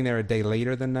we're getting there a day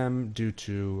later than them due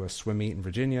to a swim meet in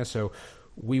Virginia. So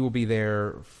we will be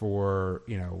there for,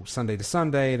 Sunday to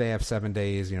Sunday. They have 7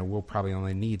 days. We'll probably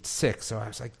only need 6. So I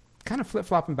was like kind of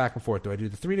flip-flopping back and forth. Do I do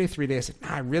the 3-day? I said,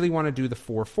 I really want to do the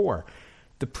 4-4.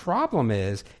 The problem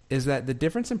is that the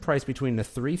difference in price between the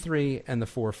 3-3 and the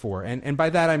 4-4, and by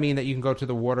that I mean that you can go to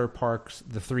the water parks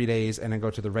the 3 days and then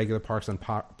go to the regular parks on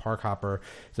Park Hopper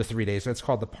the 3 days. So it's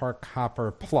called the Park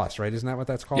Hopper Plus, right? Isn't that what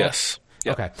that's called? Yes.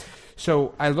 Yep. Okay.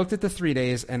 So I looked at the 3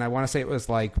 days, and I want to say it was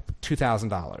like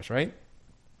 $2,000, right?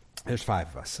 There's 5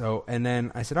 of us. So, and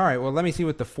then I said, all right, well, let me see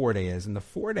what the 4-day is. And the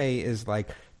 4-day is like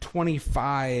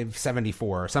 $25.74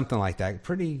 or something like that.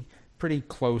 Pretty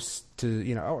close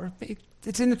to, or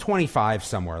it's in the 25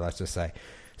 somewhere, let's just say.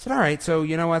 said, all right, so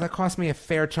you know what? That cost me a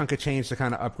fair chunk of change to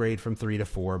kind of upgrade from 3 to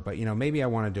 4, but maybe I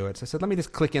want to do it. So I said, let me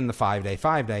just click in the 5-day.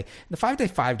 And the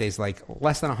 5-day is like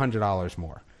less than $100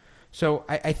 more. So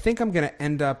I think I'm going to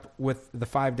end up with the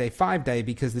 5-day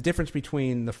because the difference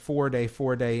between the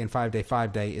 4-day, and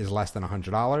 5-day is less than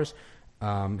 $100.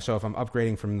 So if I'm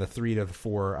upgrading from the 3 to the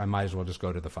 4, I might as well just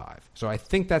go to the 5. So I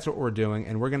think that's what we're doing,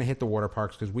 and we're going to hit the water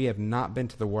parks because we have not been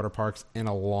to the water parks in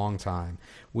a long time.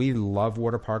 We love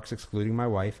water parks, excluding my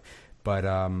wife, but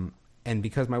and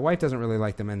because my wife doesn't really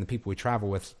like them and the people we travel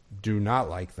with do not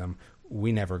like them,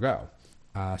 we never go.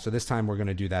 So this time we're going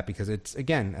to do that because it's,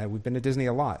 again, we've been to Disney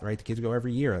a lot, right? The kids go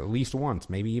every year, at least once,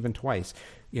 maybe even twice.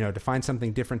 To find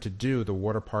something different to do, the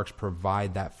water parks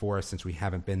provide that for us since we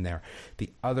haven't been there. The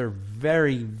other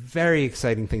very, very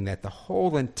exciting thing that the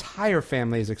whole entire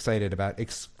family is excited about,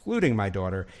 excluding my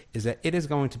daughter, is that it is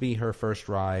going to be her first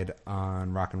ride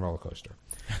on Rock and Roller Coaster.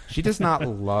 She does not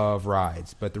love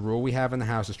rides, but the rule we have in the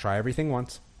house is try everything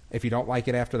once. If you don't like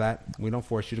it after that, we don't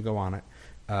force you to go on it.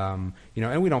 And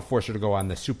we don't force her to go on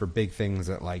the super big things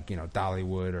at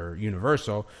Dollywood or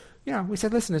Universal. We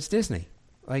said, listen, it's Disney.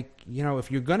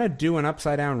 If you're going to do an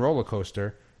upside down roller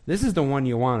coaster, this is the one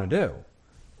you want to do.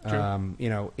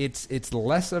 It's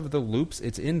less of the loops.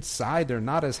 It's inside. They're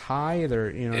not as high.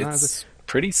 It's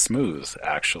pretty smooth,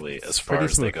 actually, as far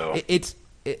as they go.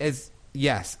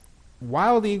 Yes.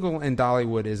 Wild Eagle and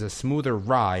Dollywood is a smoother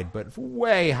ride, but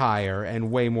way higher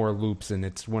and way more loops, and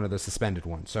it's one of the suspended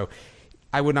ones. So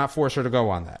I would not force her to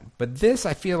go on that. But this,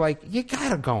 I feel like you got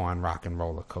to go on Rock and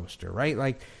Roller Coaster,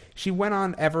 right? She went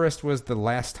on Everest was the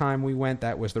last time we went.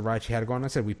 That was the ride she had to go on. I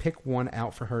said, we pick one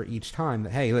out for her each time.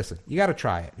 That, hey, listen, you got to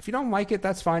try it. If you don't like it,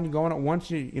 that's fine. You go on it once,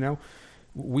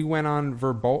 We went on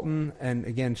Verbolten, and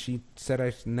again, she said I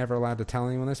was never allowed to tell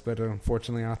anyone this, but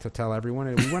unfortunately I have to tell everyone.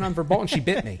 And we went on Verbolten, she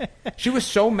bit me. She was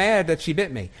so mad that she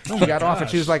bit me. She got off, and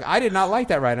she was like, I did not like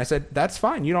that ride. And I said, that's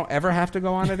fine. You don't ever have to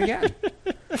go on it again.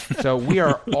 So we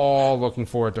are all looking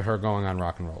forward to her going on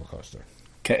Rock and Roller Coaster.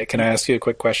 Can I ask you a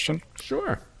quick question?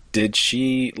 Sure. Did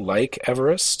she like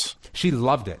Everest? She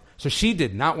loved it. So she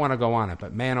did not want to go on it,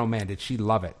 but man, oh man, did she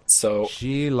love it. So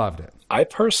she loved it. I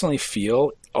personally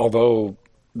feel, although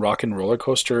Rock and Roller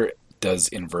Coaster does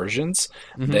inversions,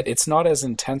 that it's not as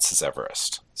intense as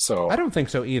Everest. So I don't think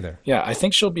so either. Yeah, I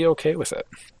think she'll be okay with it.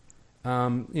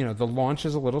 The launch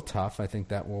is a little tough. I think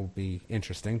that will be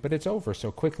interesting, but it's over so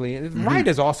quickly. The ride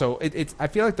is also, I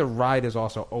feel like the ride is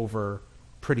also over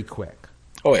pretty quick.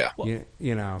 Oh, yeah.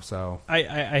 Well, so.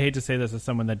 I hate to say this as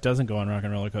someone that doesn't go on Rock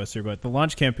and Roller Coaster, but the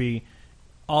launch can't be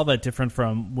all that different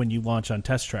from when you launch on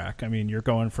Test Track. I mean, you're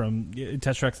going from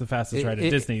Test Track's the fastest ride at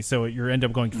Disney, so you end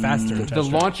up going faster. The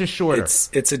launch is shorter.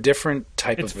 It's a different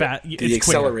type of the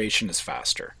acceleration is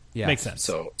faster. Yeah, makes sense.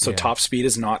 So top speed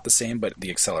is not the same, but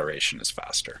the acceleration is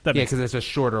faster. Because it's a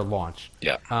shorter launch.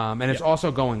 Yeah, and it's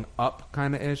also going up,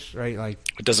 kind of ish, right? Like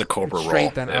it does a Cobra roll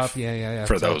straight then up. Yeah.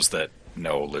 For those that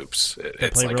know loops,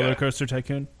 it's play like Roller Coaster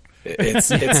Tycoon.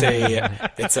 It's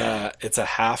a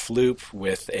half loop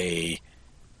with a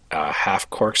half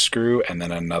corkscrew and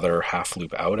then another half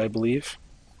loop out, I believe.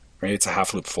 Right? It's a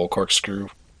half loop full corkscrew,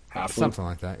 half loop. Something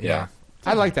like that. Yeah.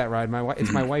 I like that ride.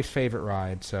 It's my wife's favorite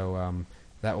ride, so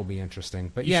that will be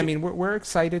interesting. But I mean, we're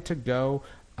excited to go.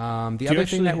 The other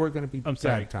thing that we're going to be... I'm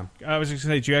sorry, Tom. I was just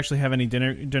going to say, do you actually have any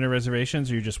dinner reservations,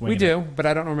 or you're just winging We do, but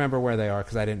I don't remember where they are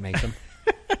because I didn't make them.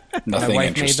 Nothing my wife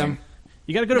interesting. made them.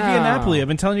 You got to go to Via Napoli. I've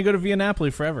been telling you to go to Via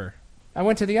Napoli forever. I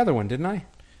went to the other one, didn't I?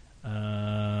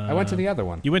 I went to the other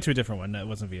one. You went to a different one. That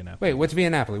wasn't Via Napoli. Wait, what's Via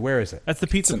Napoli? Where is it? That's the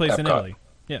pizza place in Italy.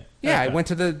 Yeah. Yeah, I went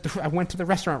to the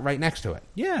restaurant right next to it.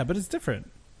 Yeah, but it's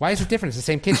different. Why is it different? It's the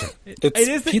same kitchen. It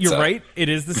is. You're right. It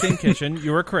is the same kitchen.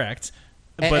 You were correct.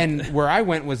 But, and where I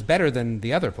went was better than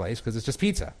the other place because it's just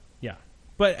pizza. Yeah,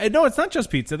 but no, it's not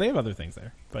just pizza. They have other things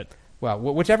there. But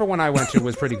whichever one I went to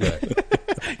was pretty good.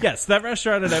 Yes, that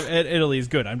restaurant at Italy is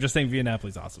good. I'm just saying Via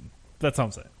Napoli's awesome. That's all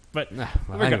I'm saying. But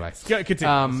anyway,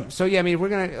 continue. So yeah, I mean, we're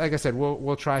gonna, like I said,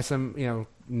 we'll try some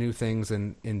new things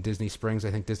in Disney Springs.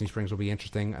 I think Disney Springs will be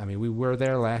interesting. I mean, we were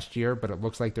there last year, but it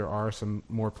looks like there are some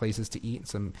more places to eat,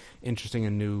 some interesting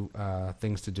and new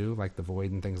things to do, like the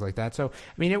Void and things like that. So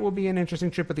I mean, it will be an interesting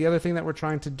trip. But the other thing that we're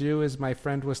trying to do is, my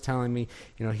friend was telling me,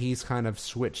 he's kind of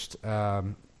switched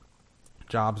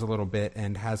jobs a little bit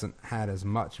and hasn't had as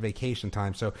much vacation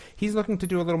time, so he's looking to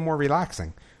do a little more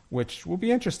relaxing, which will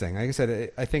be interesting. Like I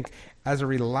said, I think as a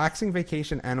relaxing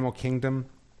vacation, Animal Kingdom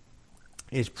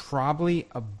is probably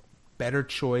a better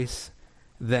choice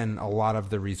than a lot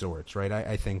of the resorts, right?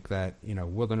 I think that,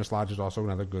 Wilderness Lodge is also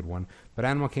another good one, but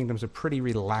Animal Kingdom's a pretty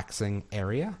relaxing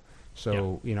area.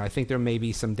 So, I think there may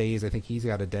be some days, I think he's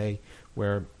got a day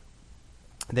where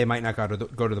they might not go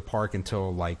to the park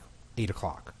until like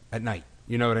 8:00 at night.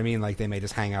 You know what I mean? Like they may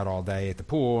just hang out all day at the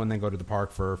pool and then go to the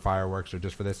park for fireworks or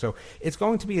just for this. So it's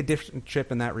going to be a different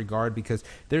trip in that regard because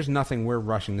there's nothing we're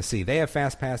rushing to see. They have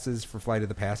fast passes for Flight of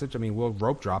the Passage. I mean, we'll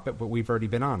rope drop it, but we've already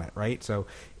been on it, right? So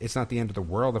it's not the end of the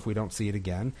world if we don't see it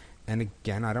again. And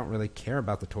again, I don't really care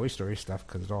about the Toy Story stuff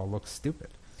because it all looks stupid.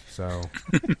 So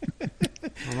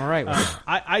I'm all right with it.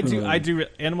 I do.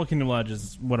 Animal Kingdom Lodge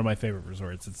is one of my favorite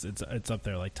resorts. It's up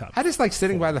there like top. I just like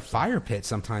sitting by the fire pit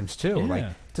sometimes too, Yeah. like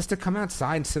just to come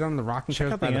outside and sit on the rocking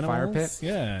chairs out by the the fire animals. pit.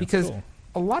 Yeah, it's because cool.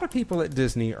 a lot of people at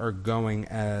Disney are going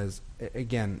as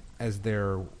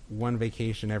their one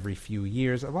vacation every few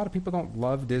years. A lot of people don't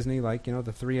love Disney like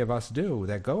the three of us do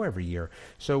that go every year.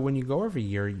 So when you go every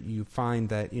year, you find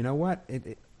that what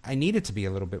I need it to be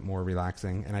a little bit more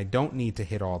relaxing, and I don't need to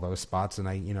hit all those spots,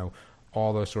 and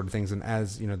all those sort of things. And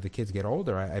as the kids get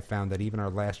older, I found that even our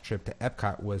last trip to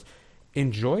Epcot was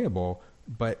enjoyable,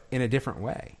 but in a different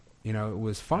way. It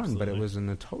was fun, Absolutely. but it was in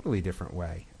a totally different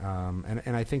way.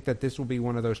 And I think that this will be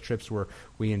one of those trips where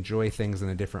we enjoy things in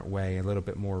a different way, a little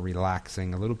bit more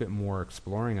relaxing, a little bit more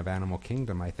exploring of Animal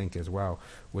Kingdom, I think, as well,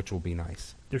 which will be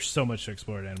nice. There's so much to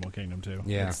explore at Animal Kingdom too.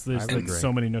 Yeah, there's I would like agree.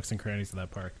 so many nooks and crannies in that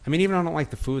park. I mean, even I don't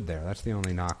like the food there. That's the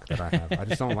only knock that I have. I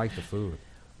just don't like the food.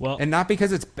 Well, And not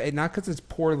because it's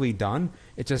poorly done.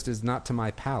 It just is not to my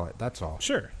palate. That's all.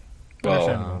 sure. Well,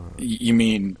 Understandable. you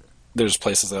mean there's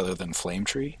places other than Flame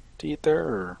Tree to eat there?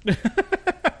 Or?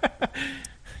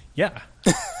 Yeah.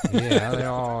 Yeah, they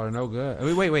all are no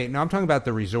good. Wait. No, I'm talking about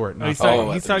the resort. Not He's the- talking,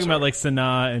 at he's the talking about resort. like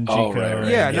Sanaa and Chico. Oh, right.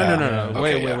 Yeah, Yeah. no.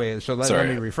 Okay, yeah. Wait. So let Sorry.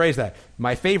 me rephrase that.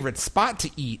 My favorite spot to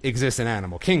eat exists in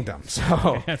Animal Kingdom.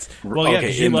 So That's, well, yeah, Okay,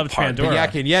 because you in the loved park. Pandora.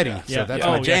 Yak and Yeti. Yeah. So that's Oh,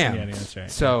 my Yak jam. and Yeti, that's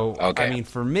right. So Okay. I mean,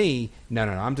 for me, no.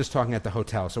 I'm just talking at the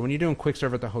hotel. So when you're doing quick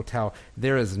serve at the hotel,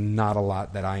 there is not a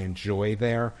lot that I enjoy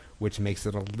there, which makes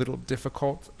it a little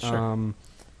difficult. Sure.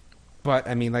 But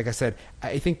I mean, like I said,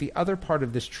 I think the other part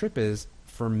of this trip is,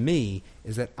 for me,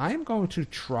 is that I'm going to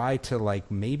try to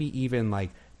maybe even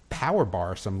power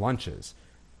bar some lunches,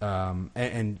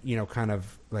 and kind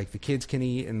of like the kids can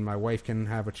eat and my wife can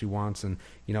have what she wants, and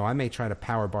I may try to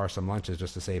power bar some lunches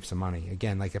just to save some money.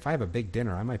 Again, like if I have a big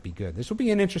dinner, I might be good. This will be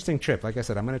an interesting trip. Like I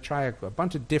said, I'm going to try a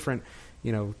bunch of different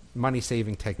money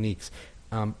saving techniques.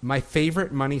 My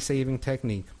favorite money saving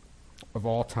technique of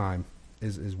all time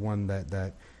is one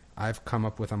that I've come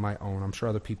up with on my own. I'm sure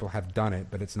other people have done it,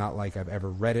 but it's not like I've ever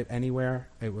read it anywhere.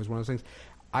 It was one of those things.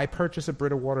 I purchase a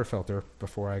Brita water filter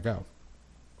before I go.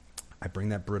 I bring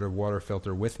that Brita water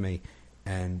filter with me,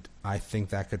 and I think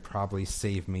that could probably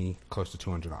save me close to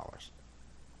 $200.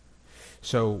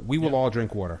 So we will all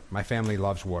drink water. My family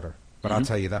loves water. But I'll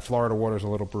tell you, that Florida water is a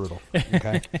little brutal.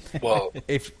 Okay? Well,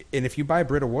 if you buy a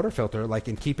Brita water filter,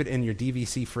 and keep it in your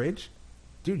DVC fridge,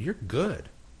 dude, you're good.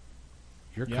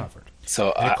 You're covered.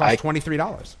 so And it costs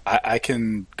 $23. I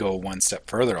can go one step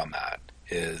further on that.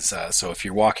 So if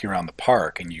you're walking around the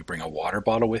park and you bring a water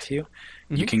bottle with you,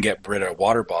 you can get Brita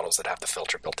water bottles that have the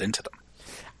filter built into them.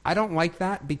 I don't like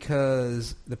that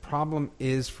because the problem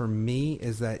is, for me,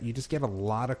 is that you just get a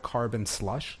lot of carbon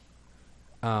slush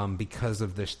because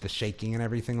of the shaking and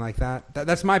everything like that.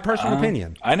 That's my personal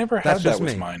opinion. I never had That's that just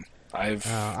with me. mine.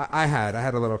 I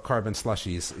had a little carbon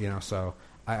slushies, so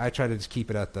I try to just keep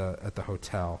it at the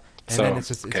hotel. And So then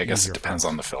it's I guess easier it for depends us.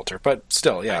 on the filter, but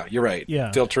still, yeah, you're right.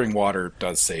 Yeah. Filtering water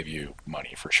does save you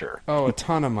money for sure. Oh, a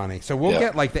ton of money. So we'll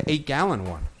Yeah. get the 8-gallon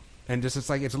one. And just it's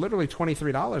literally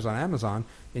 $23 on Amazon,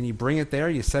 and you bring it there,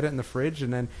 you set it in the fridge,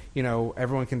 and then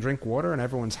everyone can drink water and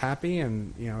everyone's happy,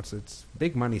 and it's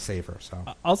big money saver. So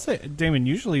I'll say, Damon,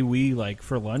 usually we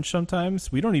for lunch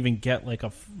sometimes we don't even get we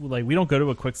don't go to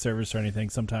a quick service or anything.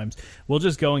 Sometimes we'll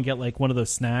just go and get one of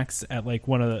those snacks at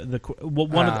one of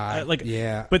the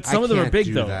yeah. But some I of them are can't big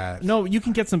do though. that. No, you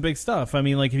can get some big stuff. I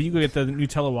mean, if you go get the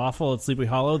Nutella waffle at Sleepy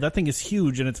Hollow, that thing is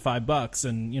huge and it's $5,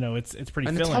 and it's pretty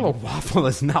a filling. Nutella waffle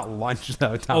is not lunch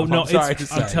though, Tom. Oh no, I'm sorry to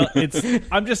say.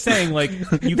 I'm just saying,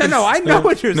 you No, can. no, I know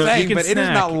what you're you saying, can but it is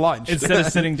snack not lunch. instead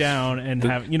of sitting down and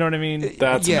have. You know what I mean?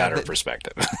 That's Yeah, a matter the- of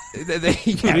perspective.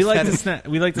 We like to snack.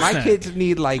 We like to My snack. kids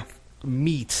need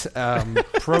meat,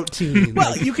 protein.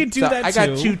 Well, you could do so that I got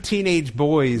too. 2 teenage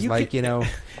boys, You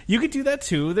could do that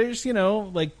too. There's,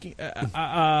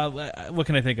 what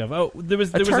can I think of? Oh, there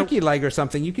was a turkey leg or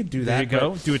something. You could do There that. you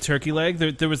go. Do a turkey leg.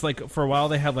 There was for a while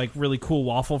they had really cool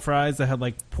waffle fries that had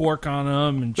pork on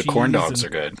them and The cheese. corn dogs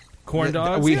and are good. Corn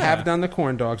dogs. We yeah. have done the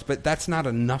corn dogs, but that's not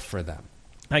enough for them.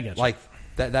 I get you.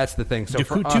 That's the thing. So two,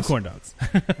 for two us, corn dogs.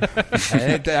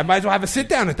 I might as well have a sit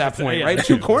down at that point, yeah, right? that's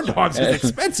 2 corn dogs is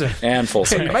expensive, and full it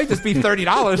service. might just be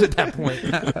 $30 at that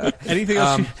point. Anything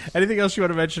else? Anything else you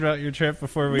want to mention about your trip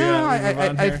before we? No, we move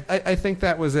on here? I think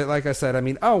that was it. Like I said, I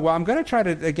mean, I'm going to try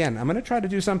to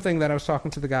do something that I was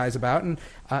talking to the guys about, and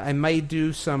I may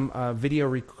do some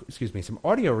some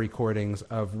audio recordings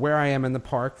of where I am in the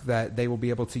park that they will be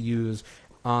able to use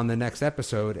on the next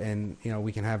episode, and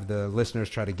we can have the listeners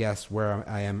try to guess where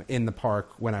I am in the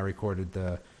park when I recorded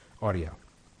the audio.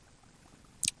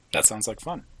 That sounds like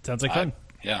fun. Sounds like fun.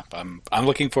 Yeah, I'm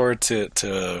looking forward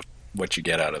to what you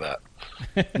get out of that.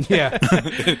 Yeah.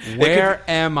 Where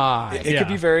am I? It could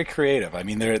be very creative. I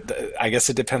mean, I guess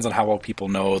it depends on how well people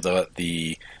know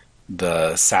the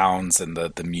sounds and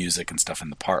the music and stuff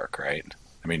in the park, right?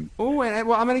 I mean, I'm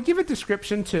going to give a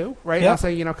description too, right? Yeah. I'll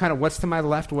say, kind of what's to my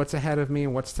left, what's ahead of me,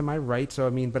 and what's to my right. So,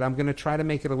 but I'm going to try to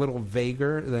make it a little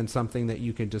vaguer than something that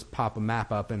you can just pop a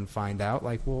map up and find out.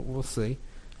 Like, we'll see.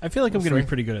 I feel like I'm going to be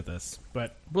pretty good at this,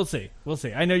 but we'll see. We'll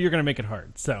see. I know you're going to make it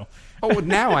hard, so. Oh,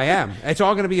 now I am. It's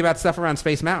all going to be about stuff around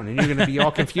Space Mountain, and you're going to be all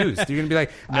confused. You're going to be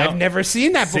like, I've never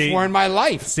seen that before in my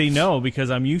life. See, no, because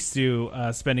I'm used to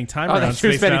spending time around that's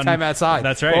Space true, spending Mountain. time outside.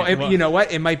 That's right. Well, you know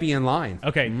what? It might be in line.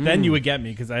 Okay, then you would get me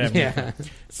because I have. Yeah.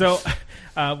 So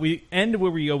we end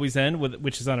where we always end,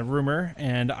 which is on a rumor,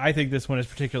 and I think this one is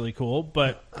particularly cool,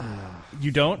 but you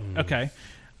don't? Okay.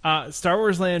 Star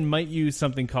Wars Land might use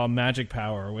something called magic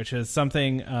power, which is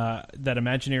something that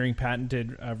Imagineering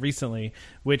patented recently,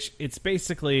 which it's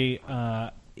basically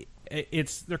they're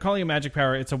calling it magic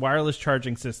power. It's a wireless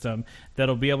charging system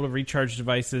that'll be able to recharge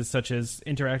devices such as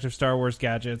interactive Star Wars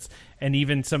gadgets and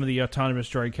even some of the autonomous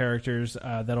droid characters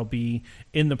that'll be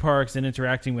in the parks and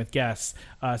interacting with guests.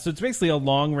 So it's basically a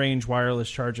long-range wireless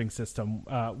charging system,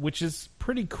 which is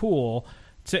pretty cool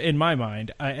in my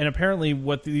mind. And apparently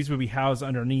these would be housed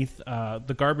underneath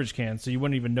the garbage can, so you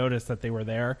wouldn't even notice that they were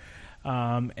there.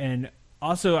 And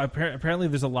also, apparently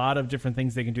there's a lot of different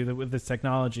things they can do with this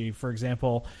technology. For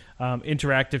example,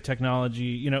 interactive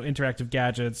technology, interactive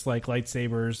gadgets like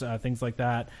lightsabers, things like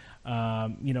that.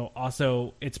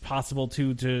 Also, it's possible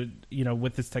to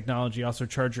with this technology, also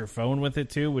charge your phone with it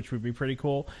too, which would be pretty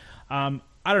cool. I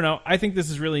don't know. I think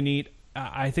this is really neat.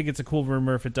 I think it's a cool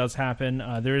rumor if it does happen.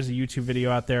 There is a YouTube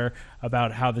video out there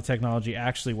about how the technology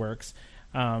actually works.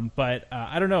 But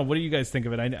I don't know. What do you guys think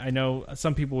of it? I know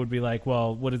some people would be like,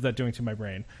 well, what is that doing to my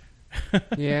brain?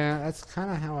 Yeah, that's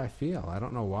kind of how I feel. I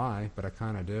don't know why, but I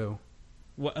kind of do.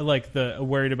 What, like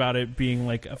worried about it being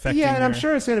like affecting and I'm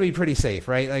sure it's going to be pretty safe,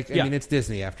 right? Like, Yeah. I mean, it's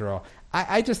Disney after all.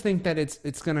 I just think that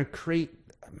it's going to create...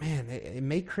 Man, it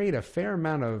may create a fair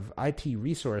amount of IT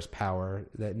resource power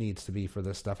that needs to be for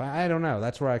this stuff. I don't know.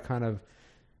 That's where I kind of,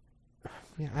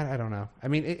 I don't know. I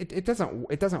mean, it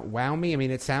doesn't wow me. I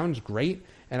mean, it sounds great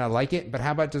and I like it, but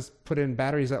how about just put in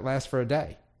batteries that last for a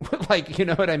day? Like, you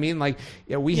know what I mean? Like,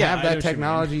 we have that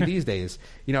technology these days.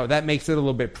 That makes it a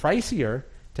little bit pricier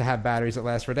to have batteries that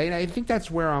last for a day. And I think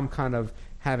that's where I'm kind of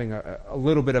having a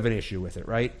little bit of an issue with it,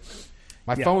 right?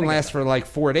 My phone lasts for like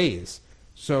 4 days.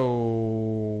 So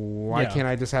why can't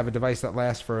I just have a device that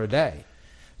lasts for a day?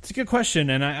 It's a good question,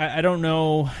 and I don't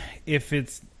know if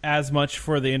it's as much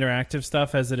for the interactive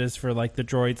stuff as it is for like the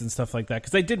droids and stuff like that.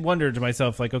 Because I did wonder to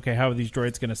myself, like, okay, how are these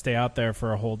droids going to stay out there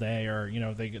for a whole day, or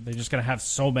they're just going to have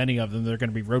so many of them they're going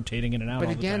to be rotating in and out. But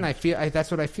all the again, time. I feel that's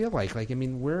what I feel like. Like, I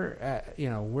mean, we're at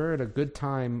a good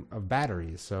time of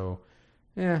batteries, so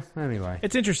yeah. Anyway,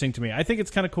 it's interesting to me. I think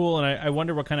it's kind of cool, and I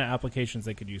wonder what kind of applications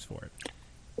they could use for it.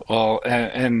 Well,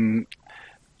 and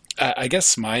I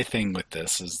guess my thing with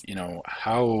this is,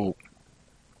 how...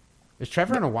 Is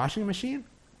Trevor in a washing machine?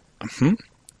 Hmm?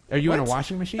 Are you in a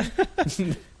washing machine?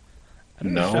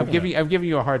 No. I'm giving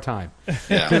you a hard time.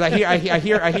 Yeah. Because I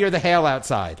hear the hail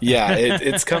outside. Yeah,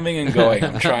 it's coming and going.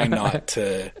 I'm trying not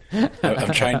to...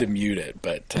 I'm trying to mute it,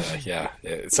 but yeah.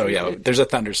 So yeah, there's a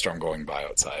thunderstorm going by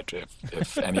outside.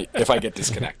 If I get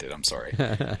disconnected, I'm sorry.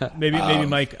 Maybe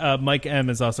Mike M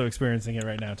is also experiencing it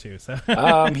right now too. So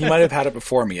he might have had it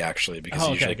before me actually, because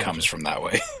it usually gotcha. comes from that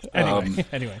way.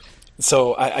 Anyway.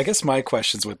 So I guess my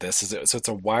questions with this is, so it's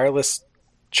a wireless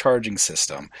charging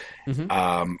system.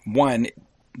 Mm-hmm. One,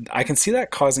 I can see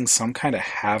that causing some kind of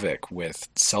havoc with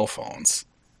cell phones.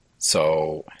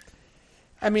 So,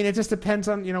 I mean, it just depends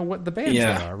on what the bands they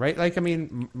are, right? Like, I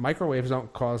mean, microwaves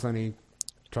don't cause any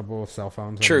trouble with cell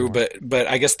phones. True, anymore. but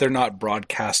I guess they're not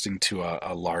broadcasting to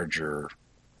a larger,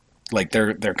 like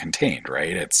they're contained,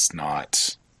 right? It's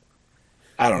not.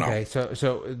 I don't know. Okay,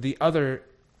 so the other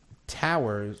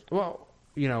towers, well,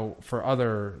 for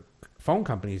other phone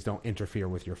companies don't interfere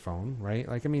with your phone, right?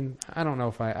 Like, I mean, I don't know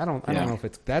if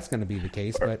that's going to be the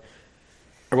case, but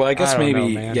Well, I guess I don't know,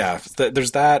 maybe, man. yeah.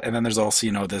 There's that, and then there's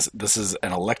also, this is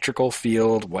an electrical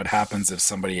field. What happens if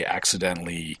somebody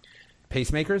accidentally,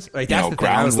 Pacemakers? Like, that's the thing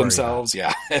I grounds would worry themselves?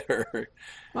 Yeah. about.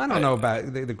 I don't know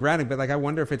about the grounding, but like I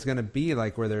wonder if it's going to be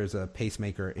like where there's a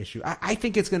pacemaker issue. I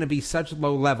think it's going to be such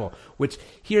low level, which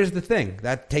here's the thing.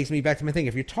 That takes me back to my thing.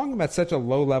 If you're talking about such a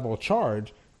low level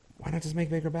charge, why not just make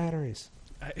bigger batteries?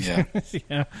 Yeah.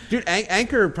 Yeah. Dude,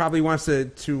 Anchor probably wants to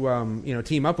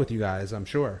team up with you guys, I'm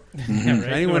sure. Yeah, right.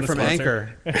 Anyone You want a from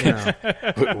sponsor?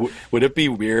 Anchor, Would it be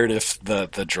weird if the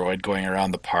droid going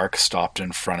around the park stopped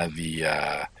in front of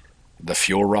the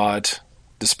fuel rod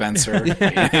dispenser?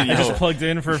 Just plugged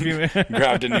in for a few minutes.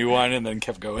 Grabbed a new one and then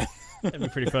kept going. That'd be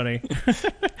pretty funny.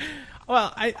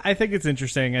 Well, I think it's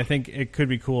interesting. I think it could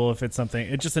be cool if it's something.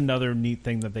 It's just another neat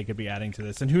thing that they could be adding to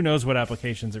this. And who knows what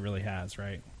applications it really has,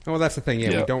 right? well, that's the thing.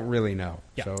 Yeah, Yeah. we don't really know.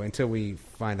 Yeah. So until we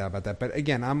find out about that. But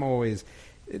again,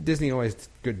 Disney always did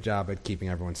a good job at keeping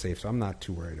everyone safe, so I'm not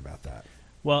too worried about that.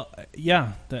 Well,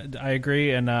 yeah, I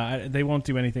agree. And they won't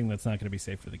do anything that's not going to be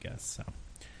safe for the guests.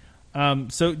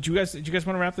 So, do you guys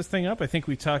want to wrap this thing up? I think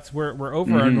we talked. We're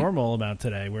over our normal amount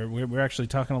today. We're actually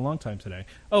talking a long time today.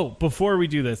 Oh, before we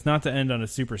do this, not to end on a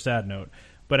super sad note,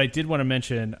 but I did want to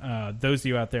mention those of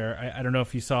you out there. I don't know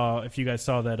if you guys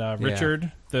saw that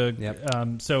Richard.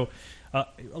 Yep. So a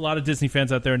lot of Disney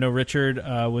fans out there know Richard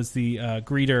was the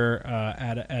greeter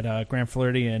at Grand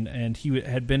Floridian, and he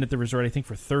had been at the resort I think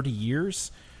for 30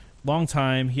 years. Long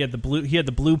time. He had the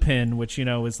blue pin, which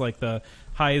is like the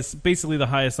basically the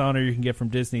highest honor you can get from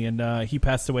Disney, and he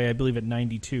passed away, I believe, at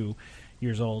 92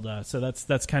 years old. So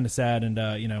that's kind of sad,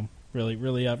 and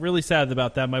really sad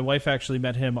about that. My wife actually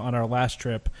met him on our last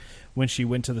trip when she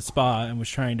went to the spa and was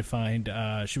trying to find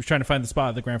the spa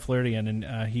at the Grand Floridian,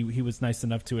 and he was nice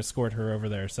enough to escort her over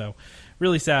there. So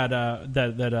really sad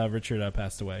that Richard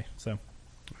passed away. So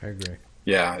I agree.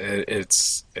 Yeah,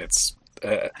 it's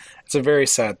a very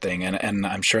sad thing, and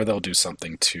I'm sure they'll do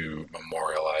something to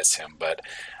memorialize him. But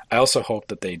I also hope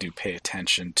that they do pay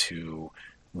attention to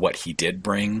what he did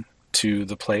bring to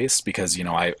the place, because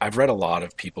I've read a lot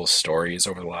of people's stories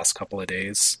over the last couple of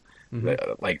days,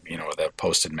 that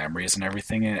posted memories and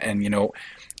everything, and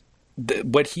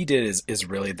what he did is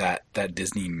really that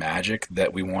Disney magic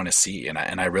that we want to see, and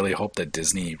I really hope that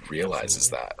Disney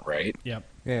realizes that, right? Yep.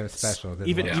 Yeah, it was special.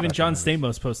 Even John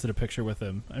Stamos posted a picture with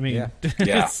him. I mean, that's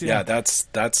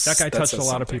that guy touched a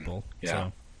lot of people. Yeah.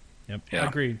 So, yep. Yeah.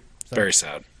 Agreed. So, Very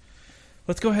sad.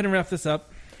 let's go ahead and wrap this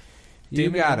up. You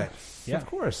Damon, got it. Yeah. Of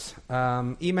course.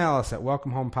 Email us at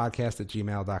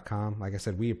welcomehomepodcast@gmail.com. Like I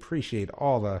said, we appreciate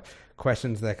all the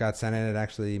questions that got sent in. It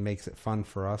actually makes it fun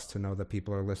for us to know that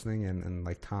people are listening, and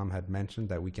like Tom had mentioned,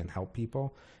 that we can help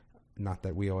people. Not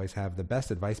that we always have the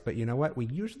best advice, but you know what? We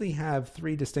usually have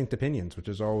 3 distinct opinions, which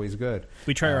is always good.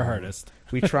 We try our hardest.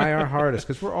 We try our hardest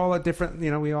because we're all at different,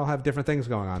 we all have different things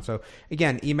going on. So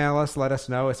again, email us, let us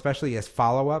know, especially as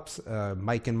follow-ups.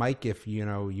 Mike and Mike, if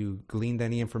you gleaned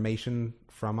any information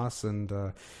from us and,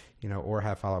 or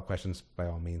have follow-up questions, by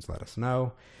all means, let us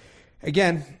know.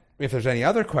 Again, if there's any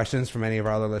other questions from any of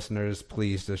our other listeners,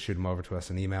 please just shoot them over to us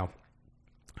in email.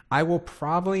 I will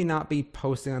probably not be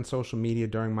posting on social media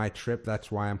during my trip.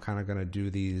 That's why I'm kind of going to do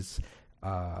these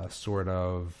sort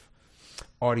of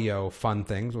audio fun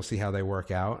things. We'll see how they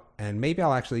work out. And maybe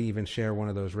I'll actually even share one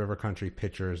of those river country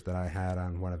pictures that I had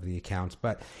on one of the accounts.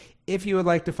 But if you would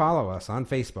like to follow us on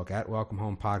Facebook at Welcome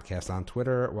Home Podcast, on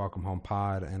Twitter at Welcome Home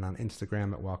Pod, and on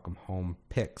Instagram at Welcome Home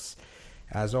Pics.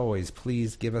 As always,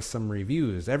 please give us some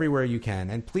reviews everywhere you can.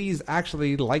 And please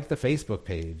actually like the Facebook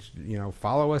page.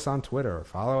 Follow us on Twitter.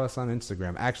 Follow us on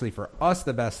Instagram. Actually, for us,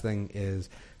 the best thing is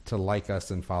to like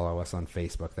us and follow us on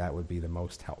Facebook. That would be the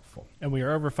most helpful. And we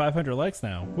are over 500 likes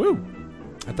now. Woo!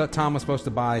 I thought Tom was supposed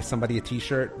to buy somebody a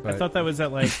T-shirt, but I thought that was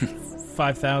at like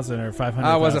 5,000 or 500.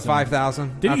 Oh, was it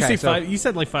 5,000? Didn't you say 5? You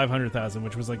said like 500,000,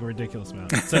 which was like a ridiculous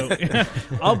amount. So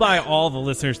I'll buy all the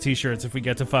listeners' T-shirts if we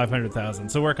get to 500,000.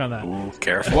 So work on that. Ooh,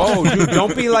 careful. Whoa, dude,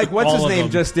 don't be like what's All his of name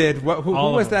them. just did. Who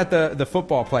All was of that? The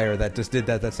football player that just did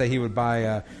that say he would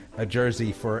buy a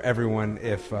jersey for everyone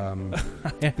if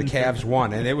the Cavs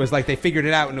won, and it was like they figured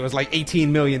it out, and it was like $18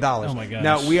 million. Oh my gosh.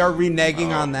 Now we are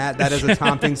reneging on that. That is a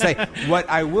Tom thing to say. What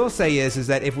I will say is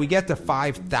that if we get to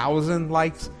 5,000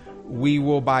 likes, we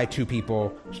will buy 2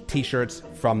 people T-shirts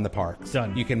from the parks.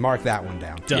 Done. You can mark that one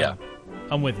down. Done. Yeah.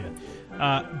 I'm with you.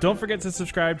 Don't forget to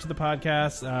subscribe to the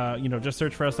podcast. Just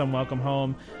search for us on Welcome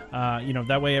Home.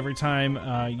 That way every time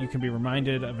you can be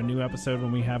reminded of a new episode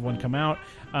when we have one come out.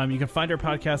 You can find our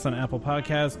podcast on Apple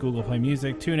Podcasts, Google Play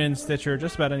Music, TuneIn, Stitcher,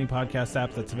 just about any podcast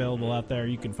app that's available out there.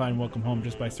 You can find Welcome Home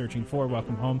just by searching for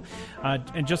Welcome Home.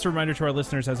 And just a reminder to our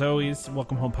listeners, as always,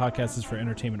 Welcome Home Podcast is for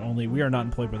entertainment only. We are not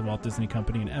employed by the Walt Disney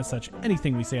Company, and as such,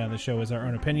 anything we say on the show is our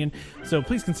own opinion. So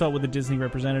please consult with a Disney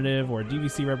representative or a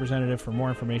DVC representative for more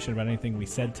information about anything we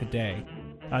said today.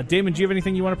 Damon, do you have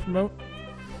anything you want to promote?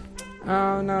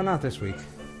 No, not this week.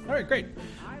 All right, great.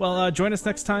 Well, join us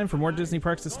next time for more Disney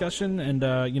Parks discussion and,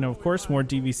 of course, more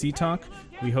DVC talk.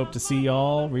 We hope to see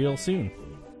y'all real soon.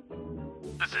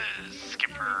 This is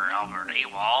Skipper Albert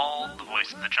AWOL, the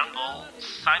voice of the jungle,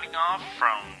 signing off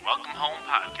from Welcome Home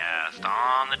Podcast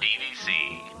on the DVC.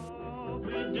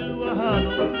 We do a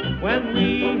huddle when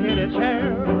we hit a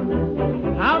chair.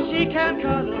 How she can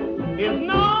cuddle is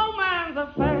no man's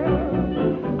affair.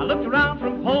 I looked around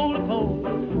from pole to pole,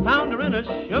 found her in a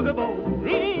sugar bowl.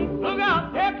 Look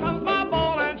out, here comes my